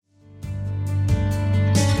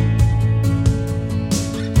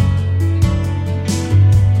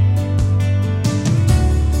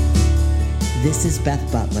This is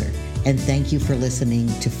Beth Butler, and thank you for listening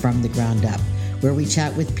to From the Ground Up, where we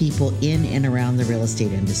chat with people in and around the real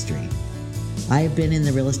estate industry. I have been in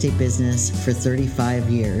the real estate business for 35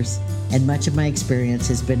 years, and much of my experience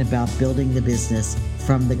has been about building the business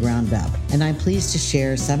from the ground up. And I'm pleased to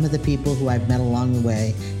share some of the people who I've met along the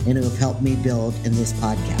way and who have helped me build in this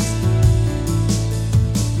podcast.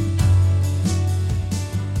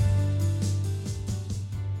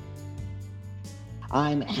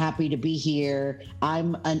 I'm happy to be here.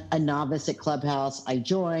 I'm a novice at Clubhouse. I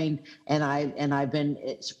joined, and I've been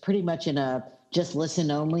it's pretty much in a just listen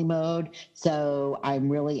only mode. So I'm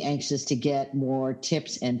really anxious to get more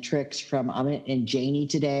tips and tricks from Amit and Janie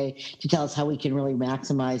today to tell us how we can really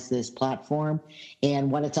maximize this platform and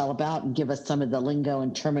what it's all about, and give us some of the lingo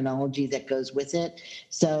and terminology that goes with it.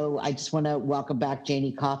 So I just want to welcome back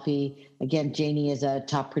Janie Coffey. Again, Janie is a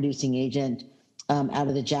top producing agent out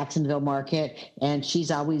of the Jacksonville market, and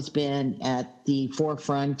she's always been at the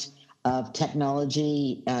forefront of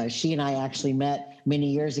technology. She and I actually met many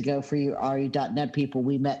years ago. For you RE.net people,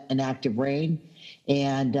 we met in Active Rain,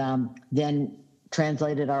 and then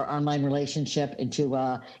translated our online relationship into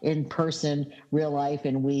in-person real life,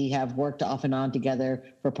 and we have worked off and on together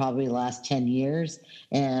for probably the last 10 years.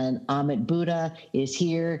 And Amit Buddha is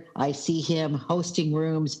here. I see him hosting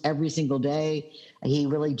rooms every single day. He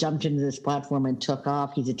really jumped into this platform and took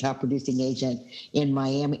off. He's a top producing agent in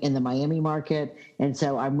Miami, in the Miami market. And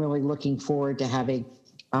so I'm really looking forward to having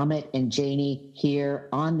Amit and Janie here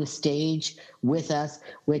on the stage with us,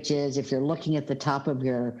 which is, if you're looking at the top of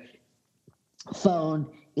your phone,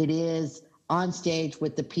 it is on stage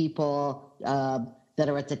with the people that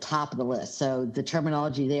are at the top of the list. So the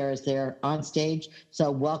terminology there is they're on stage.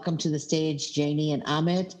 So welcome to the stage, Janie and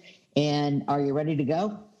Amit. And are you ready to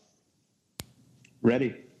go?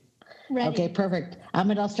 Ready. Okay, perfect.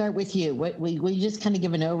 Amit, I'll start with you. Will you just kind of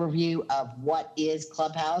give an overview of what is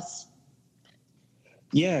Clubhouse?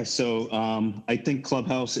 Yeah, so I think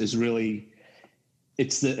Clubhouse is really,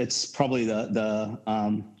 it's probably the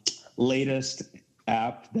latest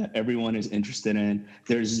app that everyone is interested in.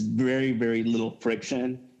 There's very, very little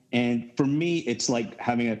friction. And for me, it's like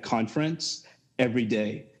having a conference every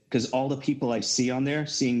day, because all the people I see on there,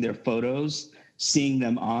 seeing their photos, seeing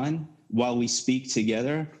them on while we speak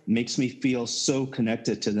together makes me feel so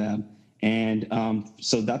connected to them. And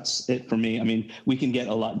so that's it for me. I mean, we can get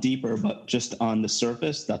a lot deeper, but just on the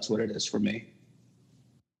surface, that's what it is for me.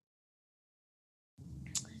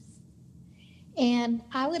 And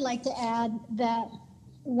I would like to add that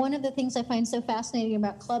one of the things I find so fascinating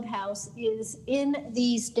about Clubhouse is in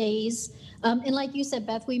these days, and like you said,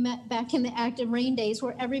 Beth, we met back in the Active Rain days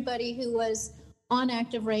where everybody who was on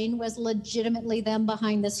Active Rain was legitimately them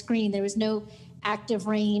behind the screen. There was no Active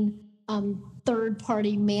Rain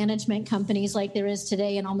third-party management companies like there is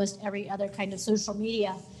today in almost every other kind of social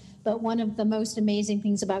media. But one of the most amazing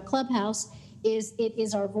things about Clubhouse is it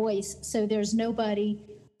is our voice. So there's nobody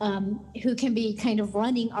who can be kind of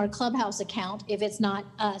running our Clubhouse account if it's not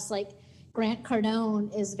us. Like Grant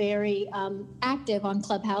Cardone is very active on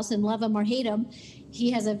Clubhouse, and love him or hate him, he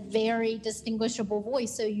has a very distinguishable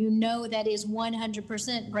voice. So you know that is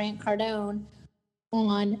 100% Grant Cardone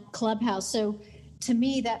on Clubhouse. So to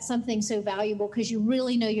me, that's something so valuable, because you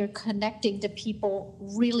really know you're connecting to people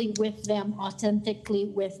really with them, authentically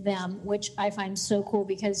with them, which I find so cool,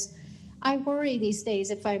 because I worry these days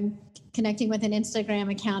if I'm connecting with an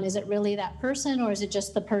Instagram account, is it really that person, or is it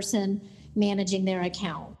just the person managing their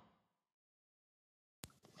account?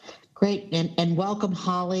 Great, and welcome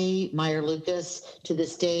Holly Meyer-Lucas to the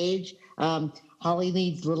stage. Holly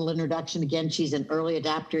needs a little introduction. Again, she's an early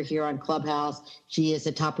adapter here on Clubhouse. She is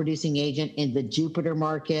a top producing agent in the Jupiter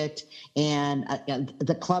market and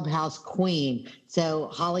the Clubhouse queen. So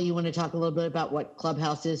Holly, you want to talk a little bit about what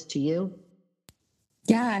Clubhouse is to you?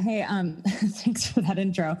 Yeah, hey, thanks for that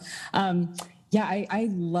intro. Yeah, I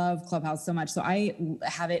love Clubhouse so much. So I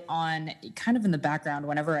have it on kind of in the background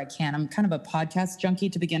whenever I can. I'm kind of a podcast junkie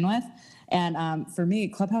to begin with. And for me,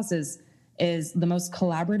 Clubhouse is the most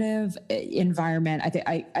collaborative environment.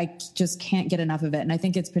 I just can't get enough of it. And I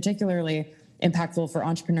think it's particularly impactful for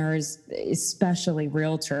entrepreneurs, especially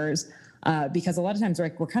realtors, because a lot of times we're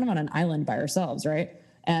kind of on an island by ourselves, right?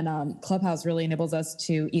 And Clubhouse really enables us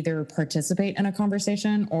to either participate in a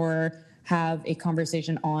conversation or have a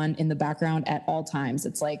conversation on in the background at all times.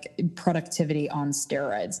 It's like productivity on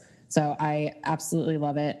steroids. So I absolutely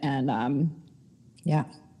love it. And yeah.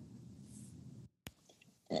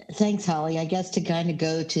 Thanks, Holly. I guess to kind of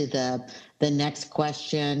go to the next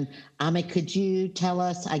question, Amit, could you tell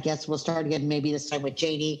us, I guess we'll start again maybe this time with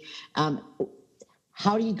Janie,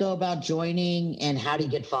 how do you go about joining and how do you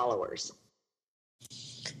get followers?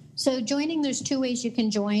 So joining, there's two ways you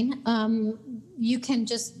can join. You can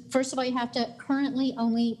just, first of all, you have to currently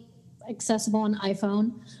only accessible on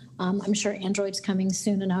iPhone. I'm sure Android's coming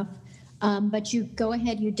soon enough. But you go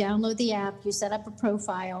ahead, you download the app, you set up a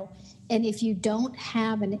profile, and if you don't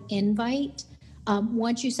have an invite,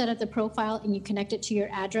 once you set up the profile and you connect it to your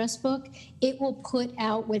address book, it will put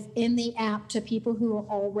out within the app to people who are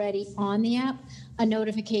already on the app a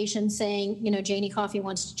notification saying, Janie Coffee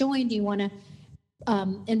wants to join. Do you want to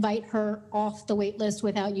invite her off the wait list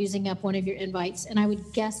without using up one of your invites? And I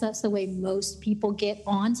would guess that's the way most people get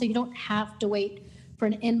on. So you don't have to wait for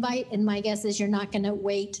an invite. And my guess is you're not going to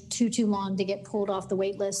wait too long to get pulled off the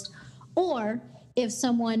wait list. Or if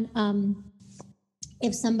somebody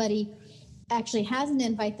actually has an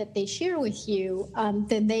invite that they share with you,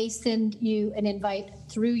 then they send you an invite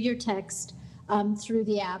through your text, through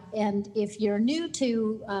the app. And if you're new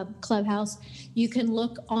to Clubhouse, you can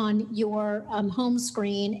look on your home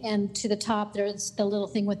screen, and to the top there's the little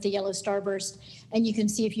thing with the yellow starburst, and you can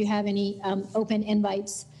see if you have any open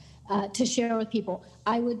invites to share with people.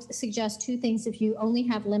 I would suggest two things. If you only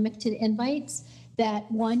have limited invites, that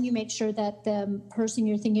one, you make sure that the person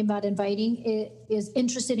you're thinking about inviting is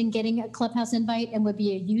interested in getting a Clubhouse invite and would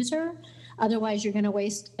be a user. Otherwise, you're going to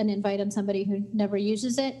waste an invite on somebody who never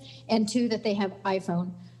uses it. And two, that they have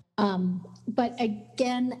iPhone. But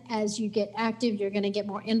again, as you get active, you're going to get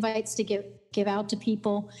more invites to give out to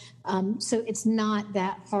people. So it's not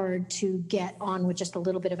that hard to get on with just a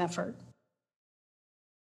little bit of effort.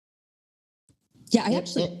 Yeah, I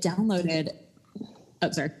actually downloaded.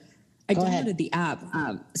 Oh, sorry. I downloaded the app.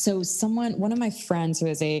 So one of my friends who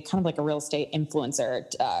is a kind of like a real estate influencer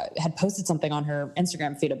had posted something on her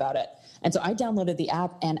Instagram feed about it. And so I downloaded the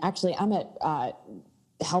app, and actually Emmett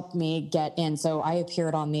helped me get in. So I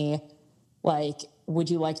appeared on the, would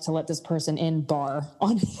you like to let this person in bar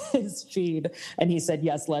on his feed? And he said,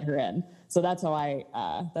 yes, let her in. So that's how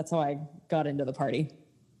I got into the party.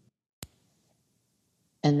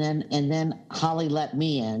 And then Holly let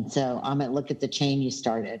me in. So look at the chain you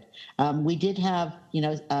started. We did have,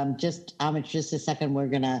 just a second. We're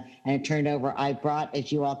gonna turn it over. I brought,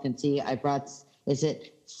 as you all can see, is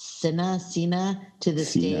it Sina to the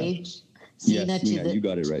stage? Sina, you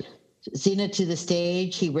got it right. Sina to the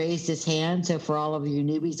stage. He raised his hand. So for all of you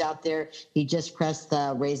newbies out there, he just pressed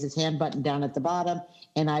the raise his hand button down at the bottom,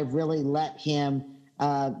 and I really let him.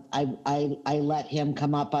 I let him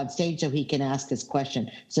come up on stage so he can ask his question.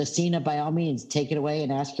 So Sina, by all means, take it away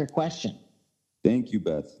and ask your question. Thank you,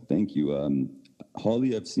 Beth. Thank you.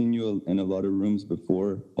 Holly, I've seen you in a lot of rooms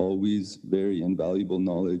before. Always very invaluable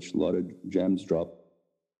knowledge, a lot of gems dropped.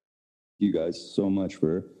 You guys so much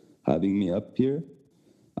for having me up here.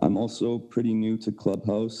 I'm also pretty new to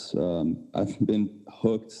Clubhouse. I've been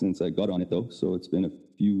hooked since I got on it, though, so it's been a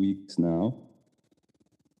few weeks now.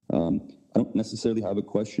 I don't necessarily have a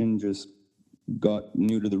question, just got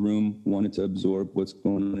new to the room, wanted to absorb what's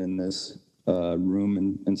going on in this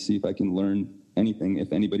room and see if I can learn anything.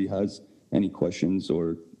 If anybody has any questions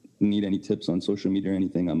or need any tips on social media or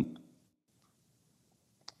anything,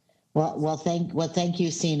 thank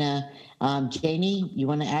you, Sina. Janie, you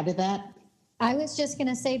want to add to that? I was just going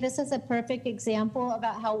to say this is a perfect example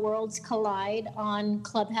about how worlds collide on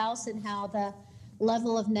Clubhouse and how the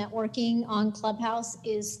level of networking on Clubhouse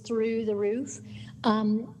is through the roof.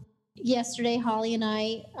 Yesterday, Holly and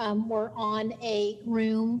I were on a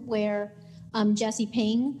room where Jesse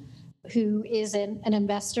Ping, who is an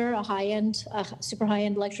investor, a super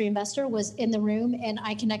high-end luxury investor, was in the room, and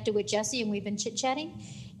I connected with Jesse, and we've been chit-chatting.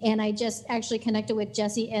 And I just actually connected with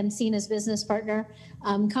Jesse and Sina's business partner,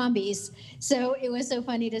 Combis. So it was so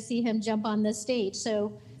funny to see him jump on this stage.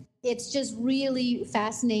 So it's just really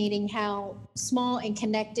fascinating how small and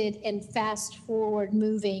connected and fast forward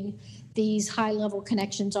moving these high level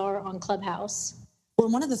connections are on Clubhouse. Well,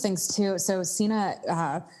 one of the things too, so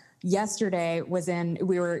Sina yesterday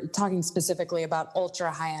we were talking specifically about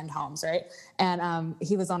ultra high end homes, right? And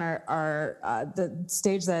he was on the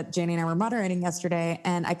stage that Janie and I were moderating yesterday,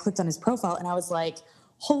 and I clicked on his profile and I was like,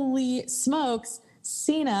 holy smokes,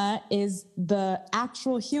 Sina is the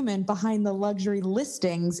actual human behind the luxury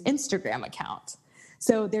listings Instagram account.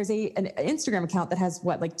 So there's an Instagram account that has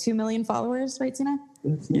 2 million followers, right, Sina?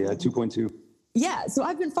 Yeah, 2.2. Yeah, so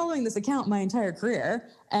I've been following this account my entire career,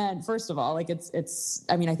 and first of all, I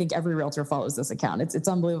think every realtor follows this account. It's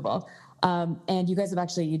unbelievable. And you guys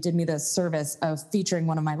you did me the service of featuring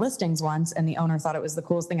one of my listings once, and the owner thought it was the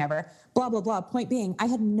coolest thing ever. Blah blah blah. Point being, I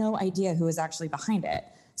had no idea who was actually behind it.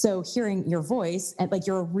 So hearing your voice, and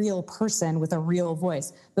you're a real person with a real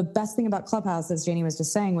voice. The best thing about Clubhouse, as Janie was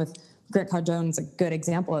just saying, with Grant Cardone's a good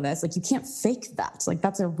example of this. You can't fake that.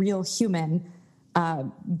 That's a real human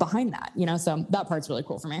behind that, so that part's really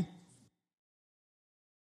cool for me.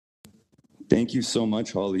 Thank you so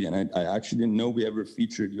much, Holly. And I actually didn't know we ever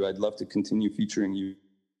featured you. I'd love to continue featuring you.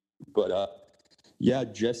 But yeah,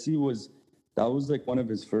 Jesse that was like one of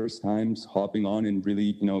his first times hopping on and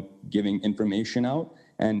really, giving information out.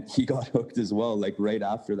 And he got hooked as well. Like right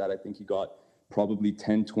after that, I think he got probably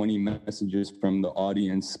 10, 20 messages from the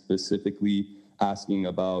audience specifically asking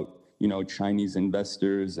about, Chinese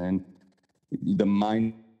investors and the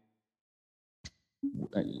mind.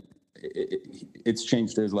 It's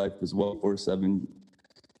changed his life as well. 4/7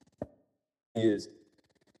 is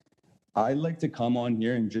I like to come on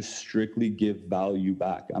here and just strictly give value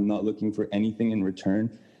back. I'm not looking for anything in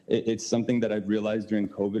return. It's something that I've realized during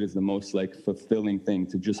COVID is the most like fulfilling thing,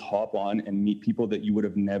 to just hop on and meet people that you would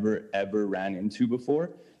have never ever ran into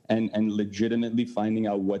before, and legitimately finding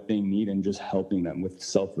out what they need and just helping them with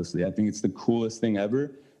selflessly. I think it's the coolest thing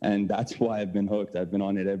ever, and that's why I've been hooked. I've been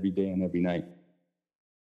on it every day and every night.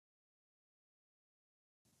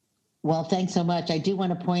 Well, thanks so much. I do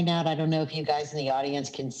want to point out, I don't know if you guys in the audience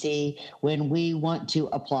can see, when we want to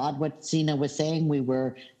applaud what Sina was saying, we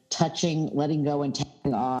were letting go and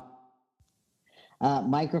tapping off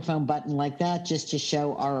microphone button like that, just to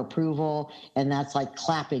show our approval, and that's like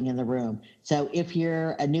clapping in the room. So if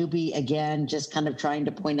you're a newbie, again, just kind of trying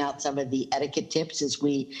to point out some of the etiquette tips as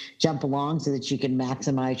we jump along so that you can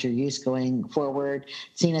maximize your use going forward.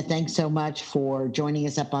 Sina, thanks so much for joining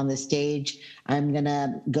us up on the stage. I'm going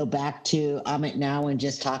to go back to Amit now and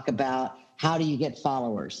just talk about, how do you get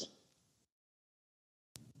followers?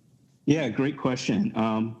 Yeah, great question.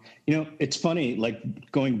 It's funny,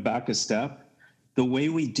 like going back a step, the way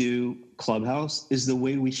we do Clubhouse is the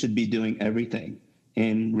way we should be doing everything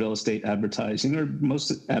in real estate advertising, or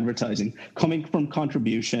most advertising, coming from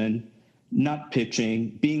contribution, not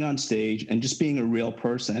pitching, being on stage, and just being a real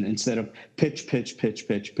person instead of pitch.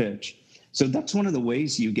 So that's one of the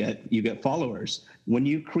ways you get followers. When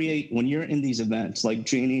you're in these events, like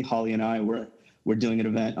Janie, Holly, and I we're doing an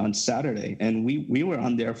event on Saturday, and we were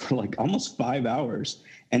on there for like almost 5 hours,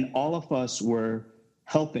 and all of us were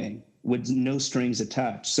helping with no strings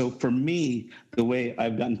attached. So for me, the way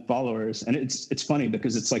I've gotten followers, and it's funny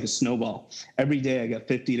because it's like a snowball. Every day I get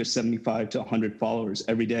 50 to 75 to 100 followers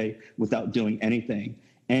every day without doing anything.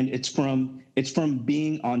 And it's from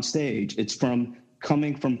being on stage. It's from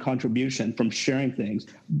coming from contribution, from sharing things.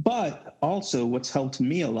 But also what's helped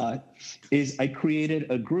me a lot is I created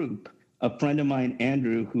a group. A friend of mine,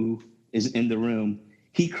 Andrew, who is in the room,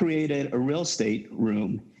 he created a real estate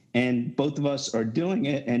room. And both of us are doing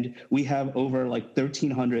it, and we have over like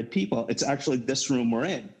 1,300 people. It's actually this room we're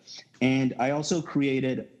in. And I also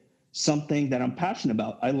created something that I'm passionate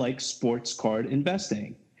about. I like sports card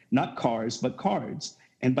investing, not cars, but cards.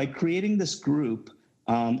 And by creating this group,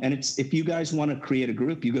 and if you guys want to create a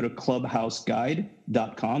group, you go to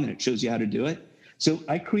clubhouseguide.com, and it shows you how to do it. So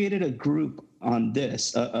I created a group on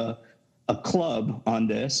this, a club on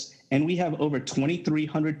this, and we have over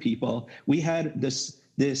 2,300 people. We had this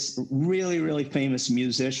really, really famous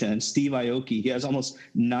musician, Steve Aoki. He has almost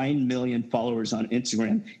 9 million followers on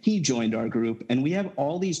Instagram. He joined our group, and we have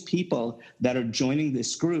all these people that are joining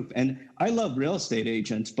this group. And I love real estate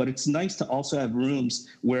agents, but it's nice to also have rooms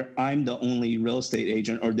where I'm the only real estate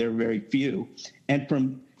agent, or there are very few.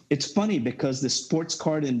 And it's funny because the sports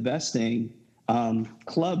card investing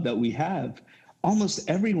club that we have, almost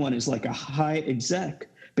everyone is like a high exec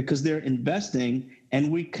because they're investing, and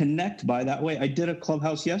we connect by that way. I did a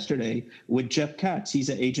Clubhouse yesterday with Jeff Katz. He's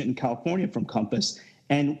an agent in California from Compass,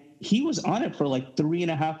 and he was on it for like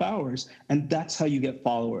 3.5 hours. And that's how you get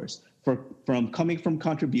followers, from coming from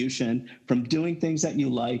contribution, from doing things that you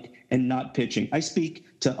like, and not pitching. I speak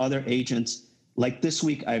to other agents. Like this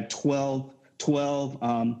week, I have 12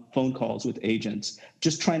 phone calls with agents,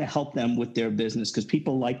 just trying to help them with their business, because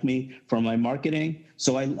people like me for my marketing.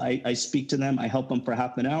 So I speak to them. I help them for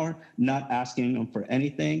half an hour, not asking them for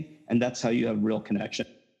anything. And that's how you have real connection.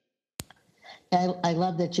 I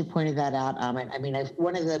love that you pointed that out, Amit. I mean,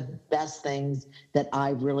 one of the best things that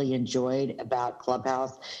I've really enjoyed about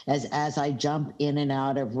Clubhouse is as I jump in and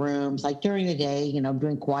out of rooms, like during the day, I'm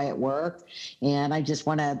doing quiet work, and I just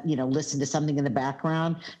want to, listen to something in the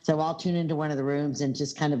background. So I'll tune into one of the rooms and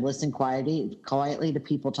just kind of listen quietly to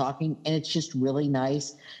people talking. And it's just really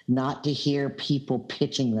nice not to hear people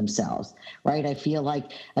pitching themselves, right? I feel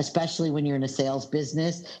like, especially when you're in a sales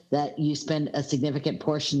business, that you spend a significant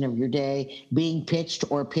portion of your day being pitched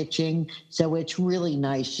or pitching. So it's really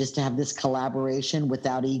nice just to have this collaboration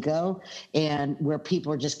without ego, and where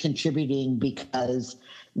people are just contributing because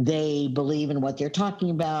they believe in what they're talking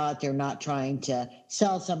about. They're not trying to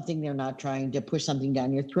sell something. They're not trying to push something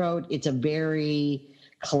down your throat. It's a very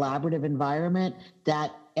collaborative environment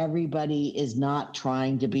that everybody is not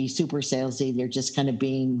trying to be super salesy. They're just kind of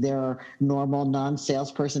being their normal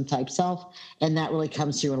non-salesperson type self. And that really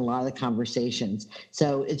comes through in a lot of the conversations.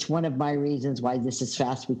 So it's one of my reasons why this is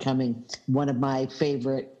fast becoming one of my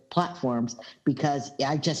favorite platforms, because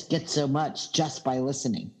I just get so much just by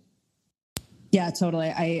listening. Yeah,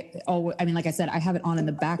 totally. I mean, like I said, I have it on in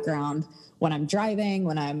the background when I'm driving,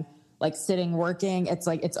 when I'm like sitting working. It's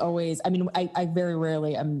like, it's always, I mean, I very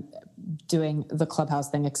rarely am doing the Clubhouse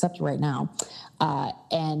thing except right now,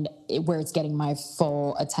 where it's getting my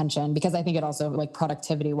full attention, because I think it also, like,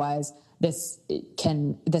 productivity wise, this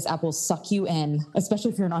app will suck you in,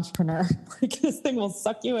 especially if you're an entrepreneur. Like, this thing will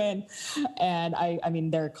suck you in. And I mean,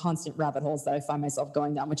 there are constant rabbit holes that I find myself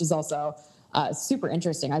going down, which is also super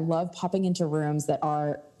interesting. I love popping into rooms that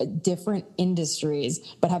are different industries,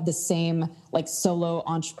 but have the same, like, solo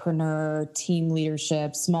entrepreneur, team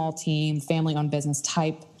leadership, small team, family-owned business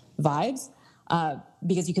type vibes,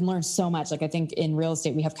 because you can learn so much. Like, I think in real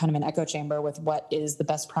estate, we have kind of an echo chamber with what is the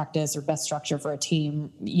best practice or best structure for a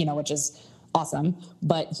team, which is awesome.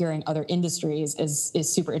 But hearing other industries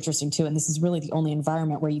is super interesting too. And this is really the only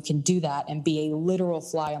environment where you can do that and be a literal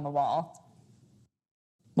fly on the wall.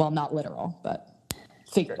 Well, not literal, but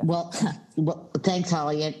figurative. Well, thanks,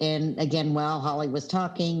 Holly. And again, while Holly was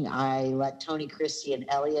talking, I let Tony, Christy, and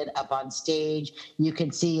Elliot up on stage. You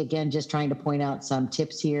can see, again, just trying to point out some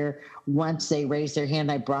tips here. Once they raised their hand,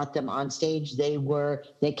 I brought them on stage. They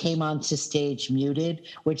came onto stage muted,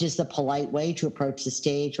 which is the polite way to approach the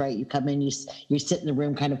stage, right? You come in, you sit in the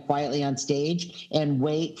room kind of quietly on stage and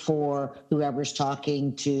wait for whoever's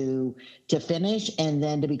talking to finish and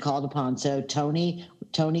then to be called upon. So Tony,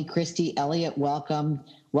 Christy, Elliot, welcome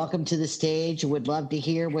to the stage. Would love to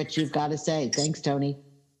hear what you've got to say. Thanks, Tony.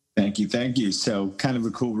 Thank you. So, kind of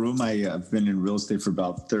a cool room. I've been in real estate for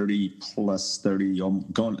about 30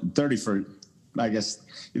 going 30 for, I guess,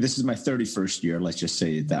 this is my 31st year. Let's just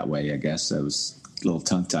say it that way. I guess I was a little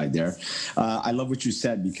tongue-tied there. I love what you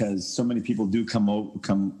said, because so many people do come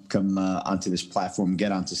onto this platform,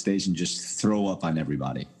 get onto stage, and just throw up on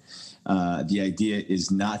everybody. The idea is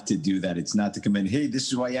not to do that. It's not to come in, hey, this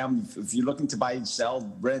is who I am. If you're looking to buy,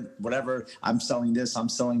 sell, rent, whatever, I'm selling this, I'm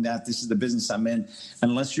selling that. This is the business I'm in.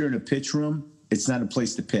 Unless you're in a pitch room, it's not a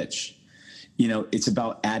place to pitch. It's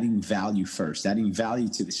about adding value first, adding value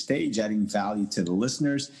to the stage, adding value to the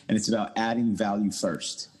listeners, and it's about adding value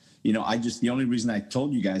first. The only reason I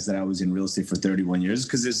told you guys that I was in real estate for 31 years is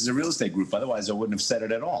because this is a real estate group. Otherwise, I wouldn't have said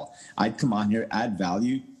it at all. I'd come on here, add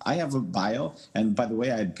value. I have a bio. And by the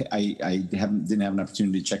way, I didn't have an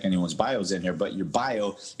opportunity to check anyone's bios in here, but your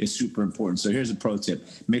bio is super important. So here's a pro tip.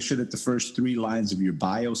 Make sure that the first 3 lines of your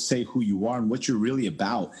bio say who you are and what you're really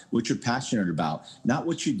about, what you're passionate about. Not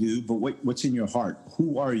what you do, but what's in your heart.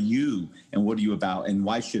 Who are you and what are you about? And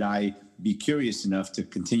why should I be curious enough to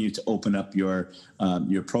continue to open up your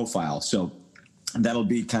profile? So that'll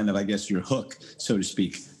be kind of, I guess, your hook, so to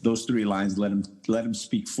speak. Those 3 lines, let them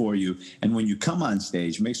speak for you. And when you come on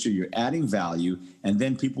stage, make sure you're adding value, and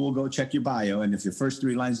then people will go check your bio. And if your first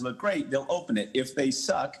 3 lines look great, they'll open it. If they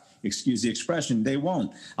suck, excuse the expression, they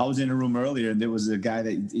won't. I was in a room earlier, and there was a guy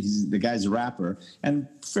the guy's a rapper and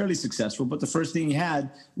fairly successful, but the first thing he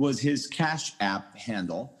had was his Cash App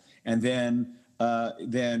handle, and then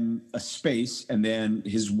a space, and then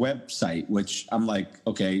his website, which I'm like,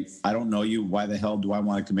 okay, I don't know you. Why the hell do I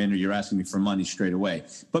want to come in, or you're asking me for money straight away?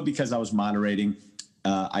 But because I was moderating,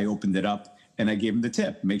 I opened it up and I gave him the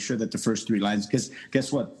tip. Make sure that the first 3 lines, because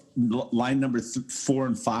guess what? Line number 4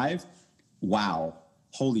 and 5, wow,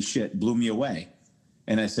 holy shit, blew me away.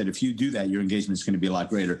 And I said, if you do that, your engagement is going to be a lot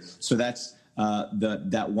greater. So that's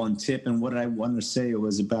that one tip. And what I wanted to say, it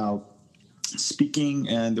was about speaking,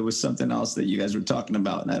 and there was something else that you guys were talking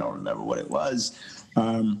about, and I don't remember what it was.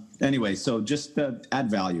 Anyway, so just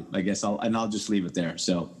add value, I guess. I'll just leave it there.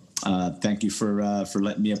 So thank you for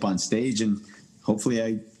letting me up on stage, and hopefully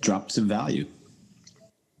I dropped some value.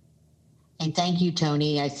 And thank you,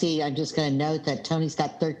 Tony. I'm just going to note that Tony's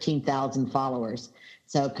got 13,000 followers.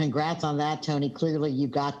 So congrats on that, Tony. Clearly you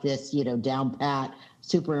got this, down pat.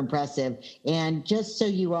 Super impressive. And just so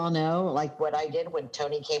you all know, like what I did when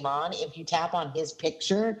Tony came on, if you tap on his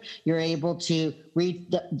picture, you're able to read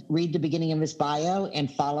the beginning of his bio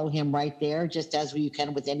and follow him right there, just as you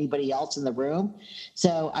can with anybody else in the room.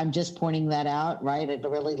 So I'm just pointing that out, right? I'd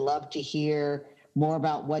really love to hear more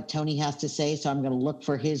about what Tony has to say. So I'm going to look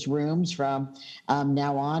for his rooms from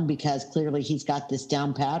now on, because clearly he's got this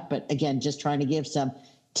down pat. But again, just trying to give some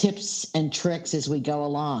tips and tricks as we go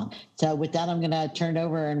along. So with that, I'm going to turn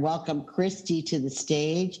over and welcome Christy to the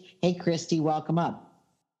stage. Hey, Christy, welcome up.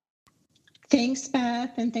 Thanks,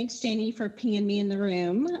 Beth, and thanks, Janie, for pinging me in the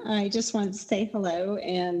room. I just wanted to say hello,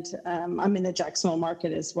 and I'm in the Jacksonville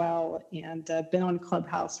market as well, and been on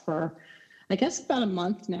Clubhouse for, I guess, about a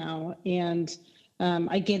month now, and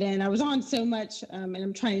I get in. I was on so much, and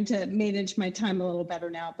I'm trying to manage my time a little better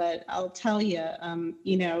now, but I'll tell you,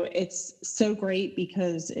 it's so great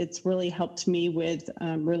because it's really helped me with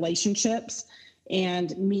relationships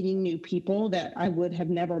and meeting new people that I would have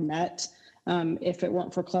never met if it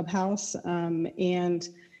weren't for Clubhouse. And,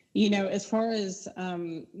 as far as,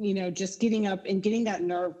 just getting up and getting that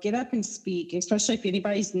nerve, get up and speak, especially if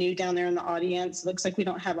anybody's new down there in the audience. It looks like we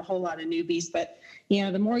don't have a whole lot of newbies, but,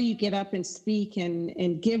 the more you get up and speak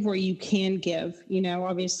and give where you can give,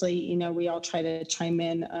 obviously, we all try to chime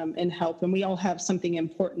in and help, and we all have something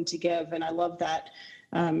important to give. And I love that.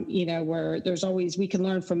 Where there's always, we can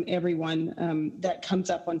learn from everyone that comes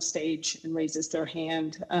up on stage and raises their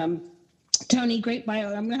hand. Tony, great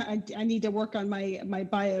bio. I need to work on my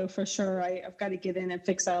bio for sure. I've got to get in and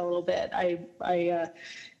fix that a little bit. I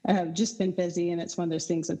have just been busy, and it's one of those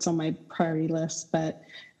things that's on my priority list. But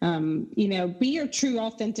be your true,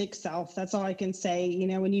 authentic self. That's all I can say.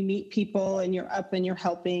 When you meet people and you're up and you're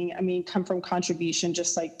helping, come from contribution,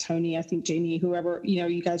 just like Tony, I think Janie, whoever,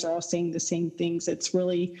 you guys are all saying the same things. It's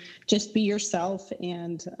really just be yourself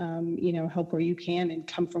and, help where you can and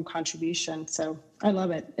come from contribution. So I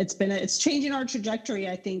love it. It's changing our trajectory,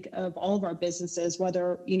 I think, of all of our businesses,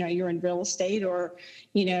 whether, you're in real estate or,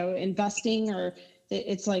 investing, or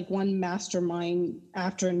it's like one mastermind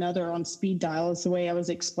after another on speed dial is the way I was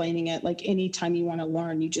explaining it. Like anytime you want to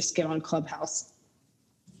learn, you just get on Clubhouse.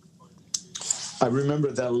 I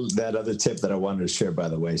remember that other tip that I wanted to share, by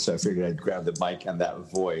the way, so I figured I'd grab the mic on that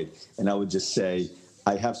void. And I would just say,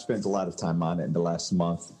 I have spent a lot of time on it in the last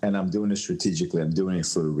month, and I'm doing it strategically. I'm doing it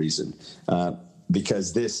for a reason.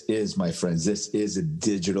 Because this is, my friends, this is a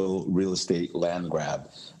digital real estate land grab.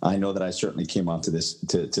 I know that I certainly came onto this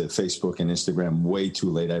to Facebook and Instagram way too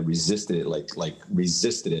late. I resisted it, like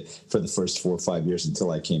resisted it for the first 4 or 5 years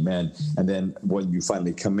until I came in. And then when you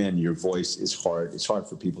finally come in, your voice is hard. It's hard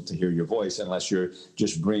for people to hear your voice unless you're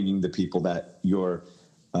just bringing the people that you're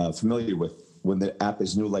familiar with. When the app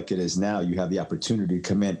is new like it is now, you have the opportunity to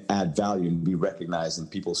come in, add value, and be recognized, and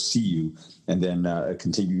people see you, and then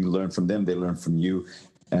continue to learn from them. They learn from you,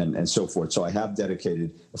 and so forth. So I have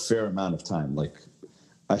dedicated a fair amount of time, like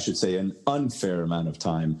I should say an unfair amount of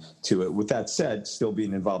time to it. With that said, still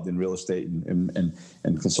being involved in real estate and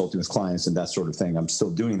consulting with clients and that sort of thing. I'm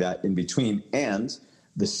still doing that in between. And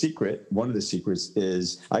one of the secrets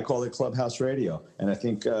is I call it Clubhouse Radio. And I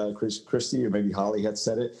think Christy or maybe Holly had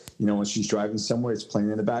said it, when she's driving somewhere, it's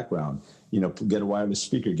playing in the background. Get a wireless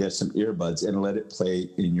speaker, get some earbuds and let it play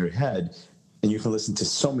in your head. And you can listen to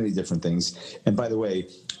so many different things. And by the way,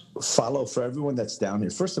 follow for everyone that's down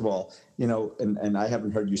here. First of all, and I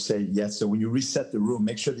haven't heard you say it yet. So when you reset the room,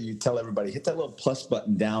 make sure that you tell everybody, hit that little plus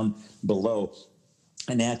button down below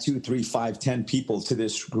and add 2, 3, 5, 10 people to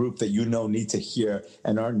this group that need to hear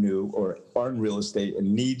and are new or are in real estate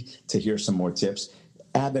and need to hear some more tips.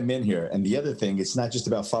 Add them in here. And the other thing, it's not just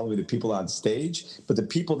about following the people on stage, but the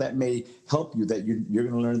people that may help you, that you're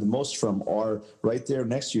going to learn the most from, are right there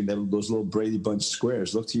next to you, those little Brady Bunch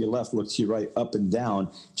squares. Look to your left, look to your right, up and down.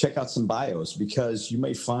 Check out some bios, because you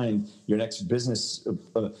may find your next business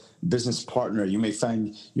partner. You may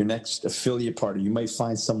find your next affiliate partner. You may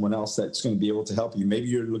find someone else that's going to be able to help you. Maybe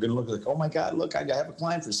you're going to look like, oh my God, look, I have a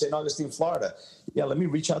client for St. Augustine, Florida. Yeah, let me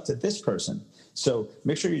reach out to this person. So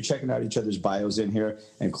make sure you're checking out each other's bios in here.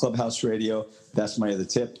 And Clubhouse Radio, that's my other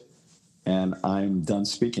tip. And I'm done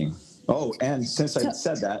speaking. Oh, and since I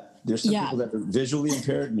said that, there's some people that are visually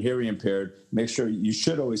impaired and hearing impaired. Make sure you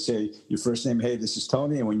should always say your first name, hey, this is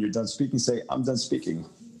Tony. And when you're done speaking, say, I'm done speaking,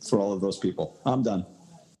 for all of those people. I'm done.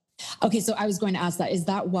 Okay, so I was going to ask that. Is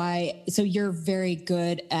that why? So you're very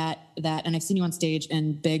good at that, and I've seen you on stage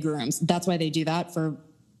in big rooms. That's why they do that for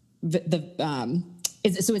the.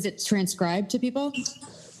 Is it transcribed to people?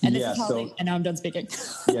 And this is how and now I'm done speaking.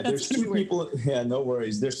 Yeah, there's two people. Yeah, no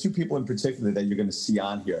worries. There's two people in particular that you're going to see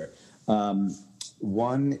on here.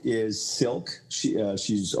 One is Silk.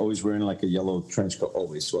 She's always wearing like a yellow trench coat.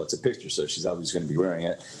 Always. Well, it's a picture, so she's always going to be wearing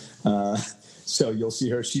it. So you'll see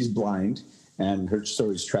her. She's blind, and her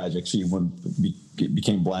story is tragic. She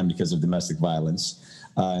became blind because of domestic violence.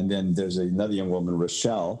 And then there's another young woman,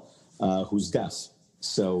 Rochelle, who's deaf.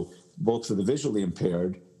 So both for the visually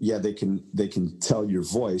impaired they can tell your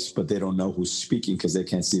voice, but they don't know who's speaking because they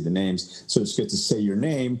can't see the names. So it's good to say your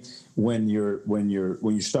name when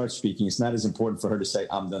you start speaking. It's not as important for her to say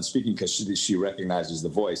I'm done speaking because she recognizes the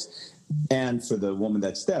voice. And for the woman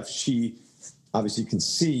that's deaf, she obviously can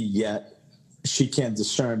see, yet she can't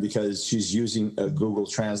discern because she's using a Google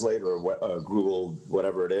Translate or Google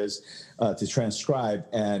whatever it is to transcribe.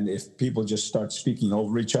 And if people just start speaking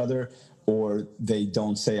over each other, or they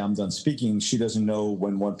don't say I'm done speaking, she doesn't know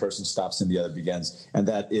when one person stops and the other begins. And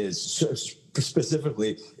that is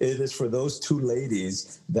specifically, it is for those two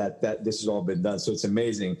ladies that this has all been done. So it's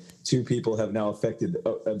amazing. Two people have now affected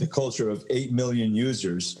the culture of 8 million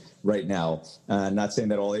users right now. Not saying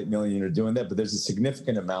that all 8 million are doing that, but there's a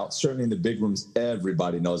significant amount. Certainly in the big rooms,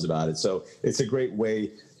 everybody knows about it. So it's a great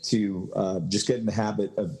way to just get in the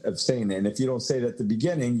habit of saying it. And if you don't say it at the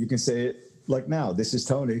beginning, you can say it like now. This is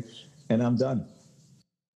Tony, and I'm done.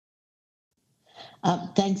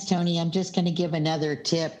 Thanks, Tony. I'm just going to give another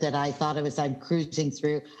tip that I thought of as I'm cruising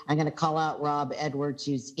through. I'm going to call out Rob Edwards,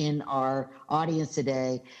 who's in our audience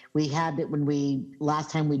today. We had it when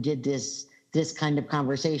last time we did this kind of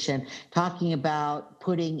conversation, talking about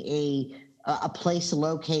putting a place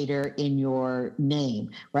locator in your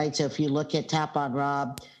name, right? So if you look at tap on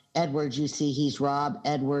Rob Edwards, you see he's Rob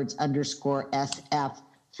Edwards _SF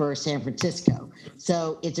for San Francisco.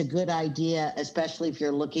 So it's a good idea, especially if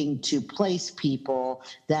you're looking to place people,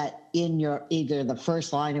 that in your either the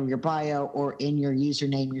first line of your bio or in your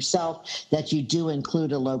username yourself, that you do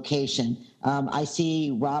include a location. I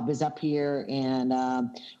see Rob is up here, and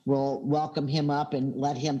we'll welcome him up and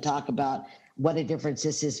let him talk about what a difference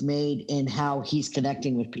this has made in how he's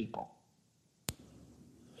connecting with people.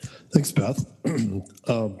 Thanks, Beth.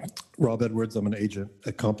 Rob Edwards. I'm an agent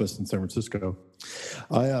at Compass in San Francisco.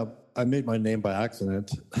 I made my name by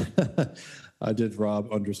accident. I did Rob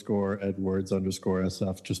 _Edwards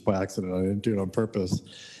 _SF just by accident. I didn't do it on purpose.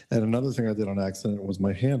 And another thing I did on accident was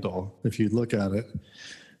my handle. If you look at it,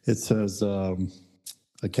 it says,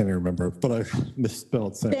 I can't even remember, but I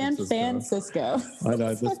misspelled San Francisco. I know, I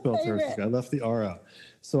misspelled San Francisco. I left the R out.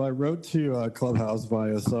 So I wrote to Clubhouse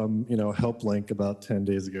via some, help link about 10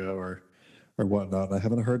 days ago or whatnot. I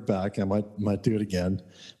haven't heard back. I might do it again,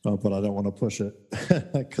 but I don't want to push it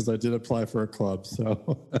because I did apply for a club.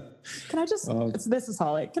 So can I just, this is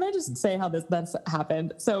Holly. Can I just say how that's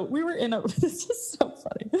happened? So we were this is so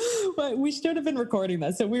funny, but we should have been recording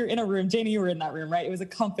this. So we were in a room. Janie, you were in that room, right? It was a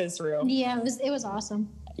Compass room. Yeah, it was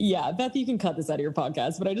awesome. Yeah, Beth, you can cut this out of your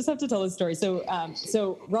podcast, but I just have to tell this story.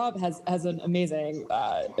 So, Rob has an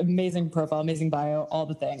amazing profile, amazing bio, all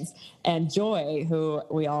the things. And Joy, who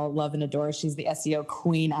we all love and adore, she's the SEO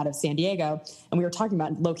queen out of San Diego. And we were talking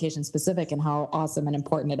about location specific and how awesome and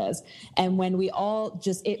important it is. And when we all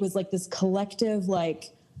it was like this collective,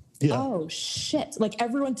 oh shit, like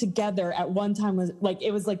everyone together at one time was like,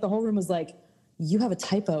 it was like the whole room was like, you have a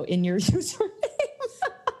typo in your username.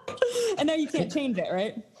 And now you can't change it,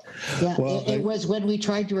 right? Yeah, well, it was when we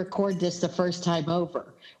tried to record this the first time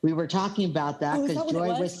over. We were talking about that because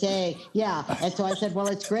Joy was saying, yeah. And so I said, well,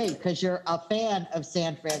 it's great because you're a fan of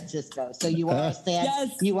San Francisco. So you are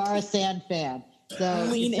you are a San fan. So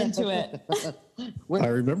lean into it. I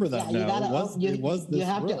remember that now. You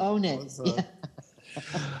have to own it.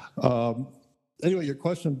 Anyway, your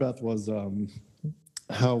question, Beth, was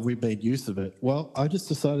how we made use of it. Well, I just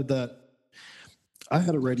decided that I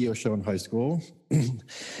had a radio show in high school, and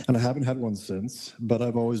I haven't had one since, but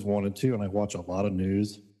I've always wanted to, and I watch a lot of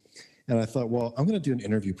news. And I thought, well, I'm going to do an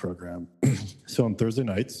interview program. So on Thursday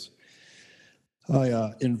nights,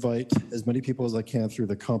 I invite as many people as I can through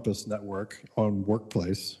the Compass network on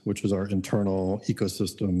Workplace, which is our internal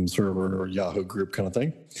ecosystem server or Yahoo group kind of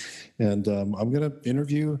thing. And I'm going to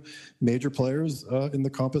interview major players in the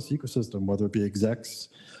Compass ecosystem, whether it be execs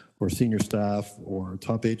or senior staff or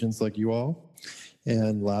top agents like you all.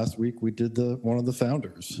 And last week we did one of the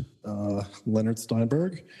founders, Leonard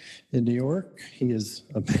Steinberg in New York. He is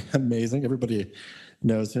amazing. Everybody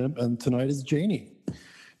knows him. And tonight is Janie.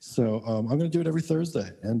 So I'm going to do it every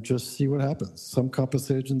Thursday and just see what happens. Some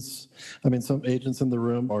agents in the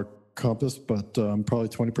room are Compass, but probably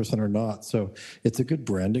 20% are not. So it's a good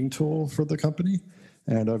branding tool for the company.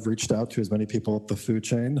 And I've reached out to as many people up the food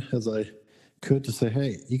chain as I could to say,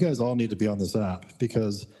 hey, you guys all need to be on this app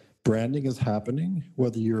because branding is happening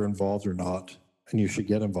whether you're involved or not, and you should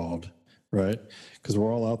get involved, right? Because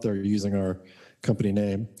we're all out there using our company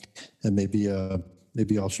name, and maybe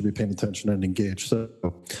y'all should be paying attention and engaged. So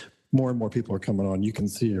more and more people are coming on. You can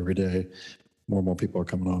see every day more and more people are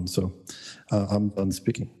coming on. So I'm done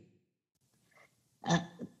speaking.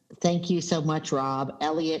 Thank you so much, Rob.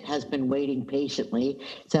 Elliot has been waiting patiently,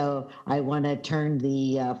 so I want to turn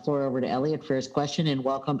the floor over to Elliot for his question and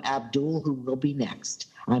welcome Abdul, who will be next.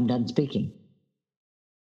 I'm done speaking.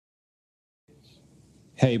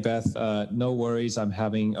 Hey, Beth, no worries. I'm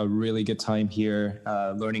having a really good time here,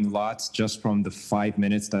 learning lots just from the 5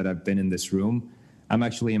 minutes that I've been in this room. I'm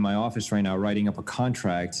actually in my office right now writing up a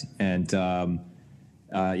contract, and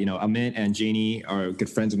Amit and Janie are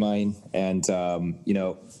good friends of mine, and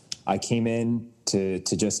I came in to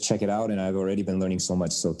just check it out, and I've already been learning so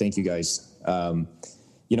much. So thank you guys.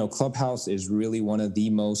 Clubhouse is really one of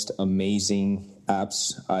the most amazing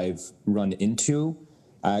apps I've run into.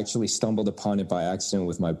 I actually stumbled upon it by accident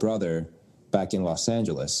with my brother back in Los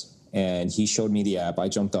Angeles, and he showed me the app. I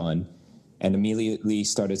jumped on and immediately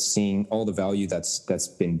started seeing all the value that's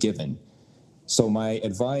been given. So my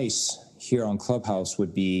advice here on Clubhouse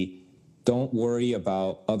would be, don't worry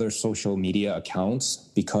about other social media accounts,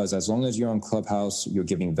 because as long as you're on Clubhouse, you're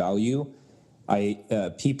giving value.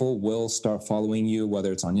 People will start following you,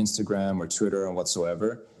 whether it's on Instagram or Twitter or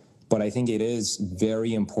whatsoever. But I think it is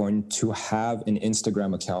very important to have an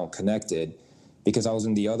Instagram account connected, because I was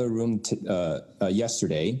in the other room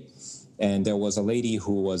yesterday, and there was a lady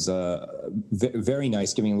who was very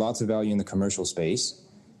nice, giving lots of value in the commercial space,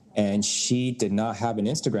 and she did not have an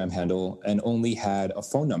Instagram handle and only had a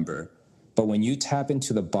phone number. But when you tap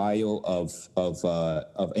into the bio of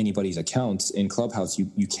anybody's accounts in Clubhouse,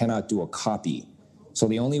 you cannot do a copy. So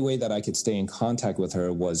the only way that I could stay in contact with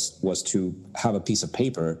her was to have a piece of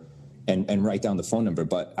paper and write down the phone number.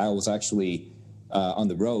 But I was actually on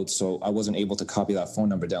the road, so I wasn't able to copy that phone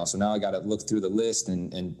number down. So now I got to look through the list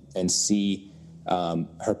and see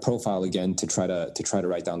her profile again to try to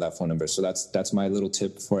write down that phone number. So that's my little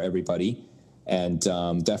tip for everybody. And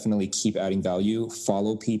definitely keep adding value,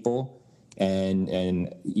 follow people, and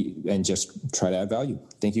just try to add value.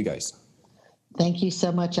 Thank you, guys. Thank you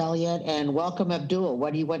so much, Elliot, and welcome, Abdul.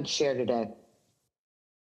 What do you want to share today?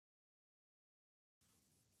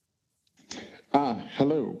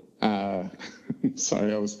 Hello.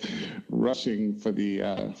 Sorry, I was rushing for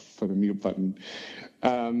the mute button.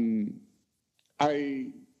 I'm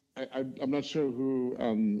not sure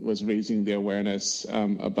who was raising the awareness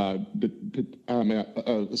about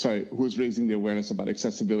who was raising the awareness about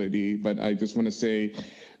accessibility, but I just want to say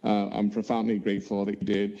I'm profoundly grateful that you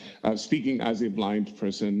did. Speaking as a blind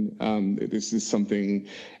person, this is something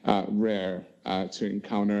rare to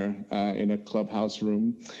encounter in a Clubhouse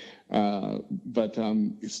room. But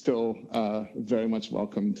it's still very much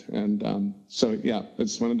welcomed. And so, yeah, I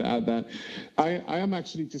just wanted to add that. I am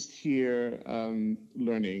actually just here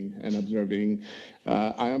learning and observing.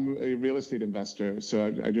 I am a real estate investor, so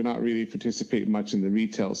I do not really participate much in the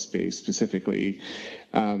retail space specifically.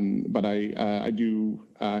 But I do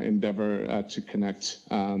endeavor to connect.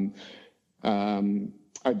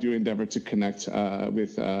 I do endeavor to connect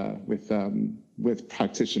with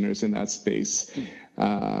practitioners in that space.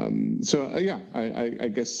 I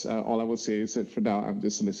guess all I will say is that for now I'm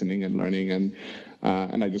just listening and learning, and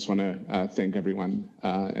I just want to thank everyone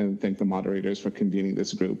and thank the moderators for convening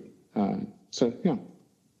this group.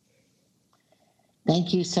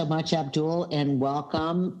 Thank you so much, Abdul, and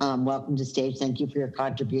welcome. Welcome to stage. Thank you for your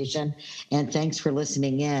contribution, and thanks for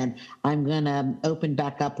listening in. I'm going to open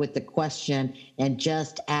back up with the question and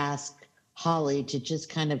just ask Holly to just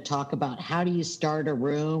kind of talk about how do you start a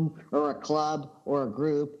room or a club or a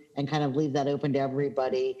group, and kind of leave that open to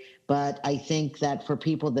everybody. But I think that for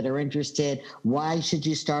people that are interested, why should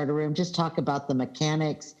you start a room? Just talk about the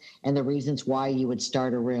mechanics and the reasons why you would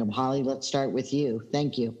start a room. Holly, let's start with you.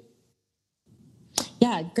 Thank you.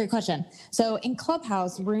 Yeah, great question. So in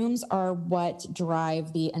Clubhouse, rooms are what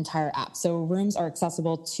drive the entire app. So rooms are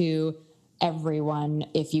accessible to everyone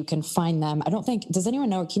if you can find them. I don't think, does anyone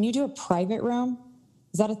know, can you do a private room?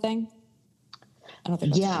 Is that a thing? I don't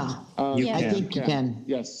think that's yeah. I think you can.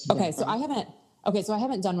 Yes. Okay, so I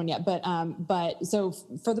haven't done one yet, but so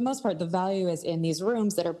for the most part, the value is in these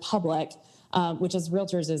rooms that are public, which as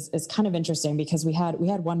realtors is kind of interesting, because we had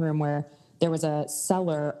one room where there was a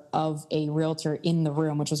seller of a realtor in the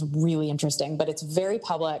room, which was really interesting, but it's very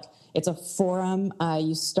public. It's a forum.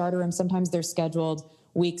 You start a room. Sometimes they're scheduled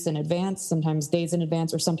weeks in advance, sometimes days in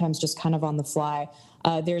advance, or sometimes just kind of on the fly.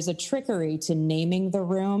 There's a trickery to naming the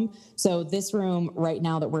room. So this room right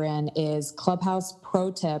now that we're in is Clubhouse Pro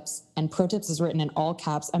Tips, and Pro Tips is written in all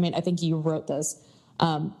caps. I mean, I think you wrote this.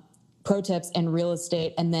 Pro Tips and real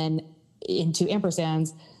estate, and then into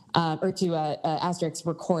ampersands, or to asterisk,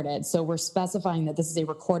 recorded. So we're specifying that this is a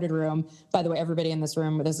recorded room. By the way, everybody in this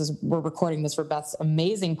room, we're recording this for Beth's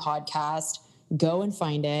amazing podcast. Go and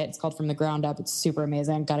find it. It's called From the Ground Up. It's super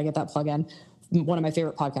amazing. Got to get that plug in. one of my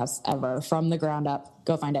favorite podcasts ever, From the Ground Up.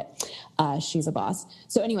 Go find it. She's a boss.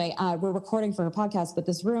 So anyway, we're recording for her podcast, but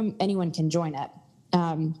this room, anyone can join it.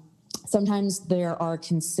 Sometimes there are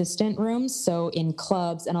consistent rooms. So in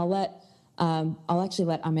clubs, and I'll actually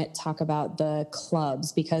let Amit talk about the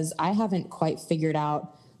clubs, because I haven't quite figured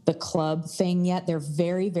out the club thing yet. They're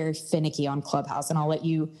very, very finicky on Clubhouse, and I'll let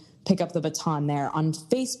you pick up the baton there. On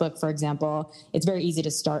Facebook, for example, it's very easy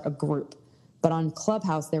to start a group. But on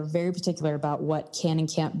Clubhouse, they're very particular about what can and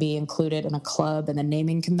can't be included in a club and the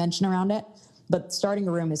naming convention around it. But starting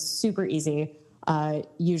a room is super easy.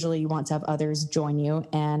 Usually you want to have others join you.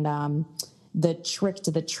 And the trick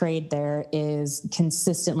to the trade there is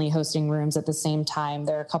consistently hosting rooms at the same time.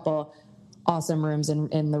 There are a couple awesome rooms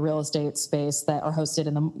in the real estate space that are hosted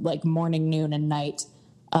in the morning, noon, and night.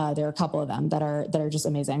 There are a couple of them that are just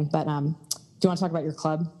amazing. But do you want to talk about your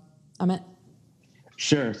club, Amit?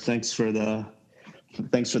 Sure. Thanks for the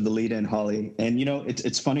lead in, Holly. And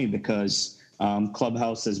it's funny because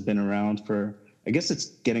Clubhouse has been around for, I guess it's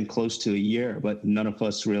getting close to a year, but none of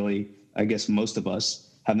us really, I guess most of us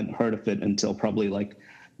haven't heard of it until probably like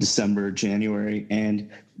December, January.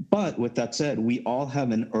 But with that said, we all have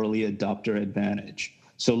an early adopter advantage.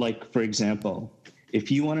 So like, for example, if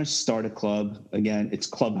you want to start a club, again, it's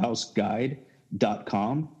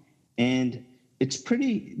clubhouseguide.com. And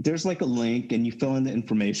there's like a link and you fill in the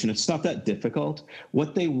information. It's not that difficult.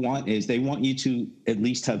 What they want is they want you to at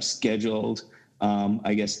least have scheduled,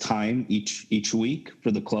 time each week for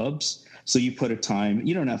the clubs. So you put a time,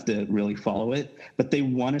 you don't have to really follow it, but they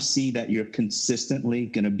want to see that you're consistently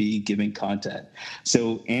going to be giving content.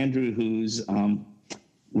 So Andrew, who's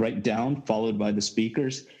right down, followed by the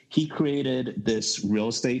speakers, he created this real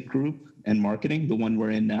estate group and marketing, the one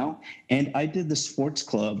we're in now. And I did the sports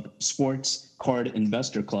card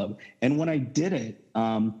investor club. And when I did it,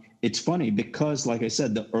 it's funny because, like I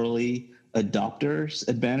said, the early adopters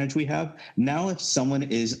advantage we have. Now, if someone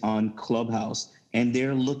is on Clubhouse and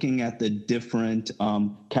they're looking at the different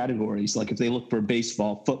categories, like if they look for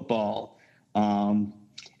baseball, football,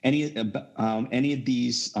 any of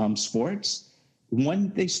these sports,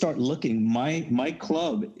 when they start looking, my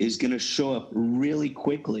club is going to show up really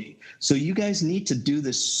quickly. So you guys need to do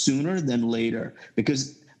this sooner than later,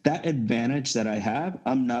 because that advantage that I have,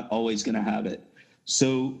 I'm not always going to have it.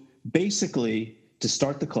 So basically, to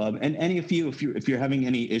start the club, and any of you, if you're having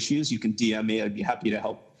any issues, you can DM me. I'd be happy to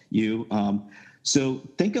help you. So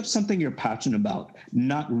think of something you're passionate about,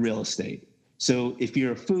 not real estate. So if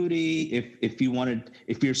you're a foodie,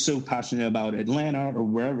 if you're so passionate about Atlanta or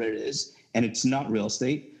wherever it is, and it's not real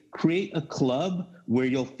estate, create a club where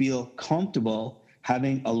you'll feel comfortable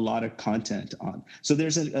having a lot of content on. So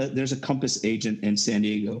there's a Compass agent in San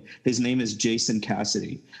Diego. His name is Jason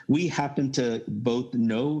Cassidy. We happen to both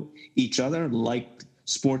know each other, like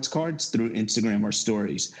sports cards, through Instagram or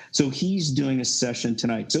stories. So he's doing a session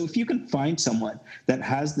tonight. So if you can find someone that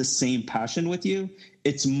has the same passion with you,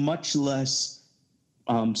 it's much less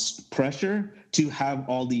pressure to have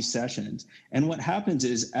all these sessions. And what happens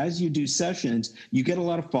is, as you do sessions, you get a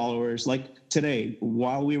lot of followers. Like today,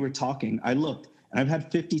 while we were talking, I looked, and I've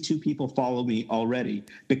had 52 people follow me already,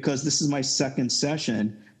 because this is my second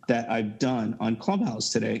session that I've done on Clubhouse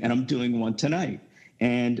today, and I'm doing one tonight.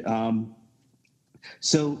 And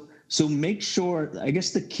so make sure, I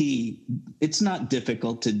guess the key, it's not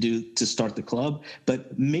difficult to start the club,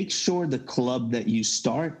 but make sure the club that you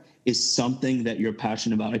start is something that you're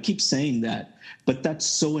passionate about. I keep saying that, but that's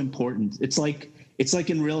so important. It's like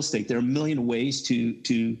in real estate. There are a million ways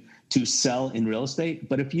to sell in real estate,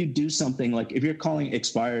 but if you do something like, if you're calling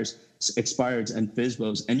expireds and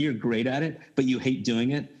FSBOs and you're great at it, but you hate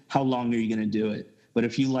doing it, how long are you going to do it? But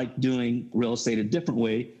if you like doing real estate a different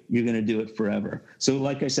way, you're going to do it forever. So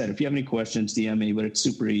like I said, if you have any questions, DM me, but it's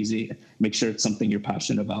super easy. Make sure it's something you're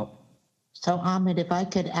passionate about. So Ahmed, if I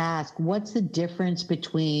could ask, what's the difference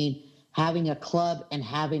between having a club and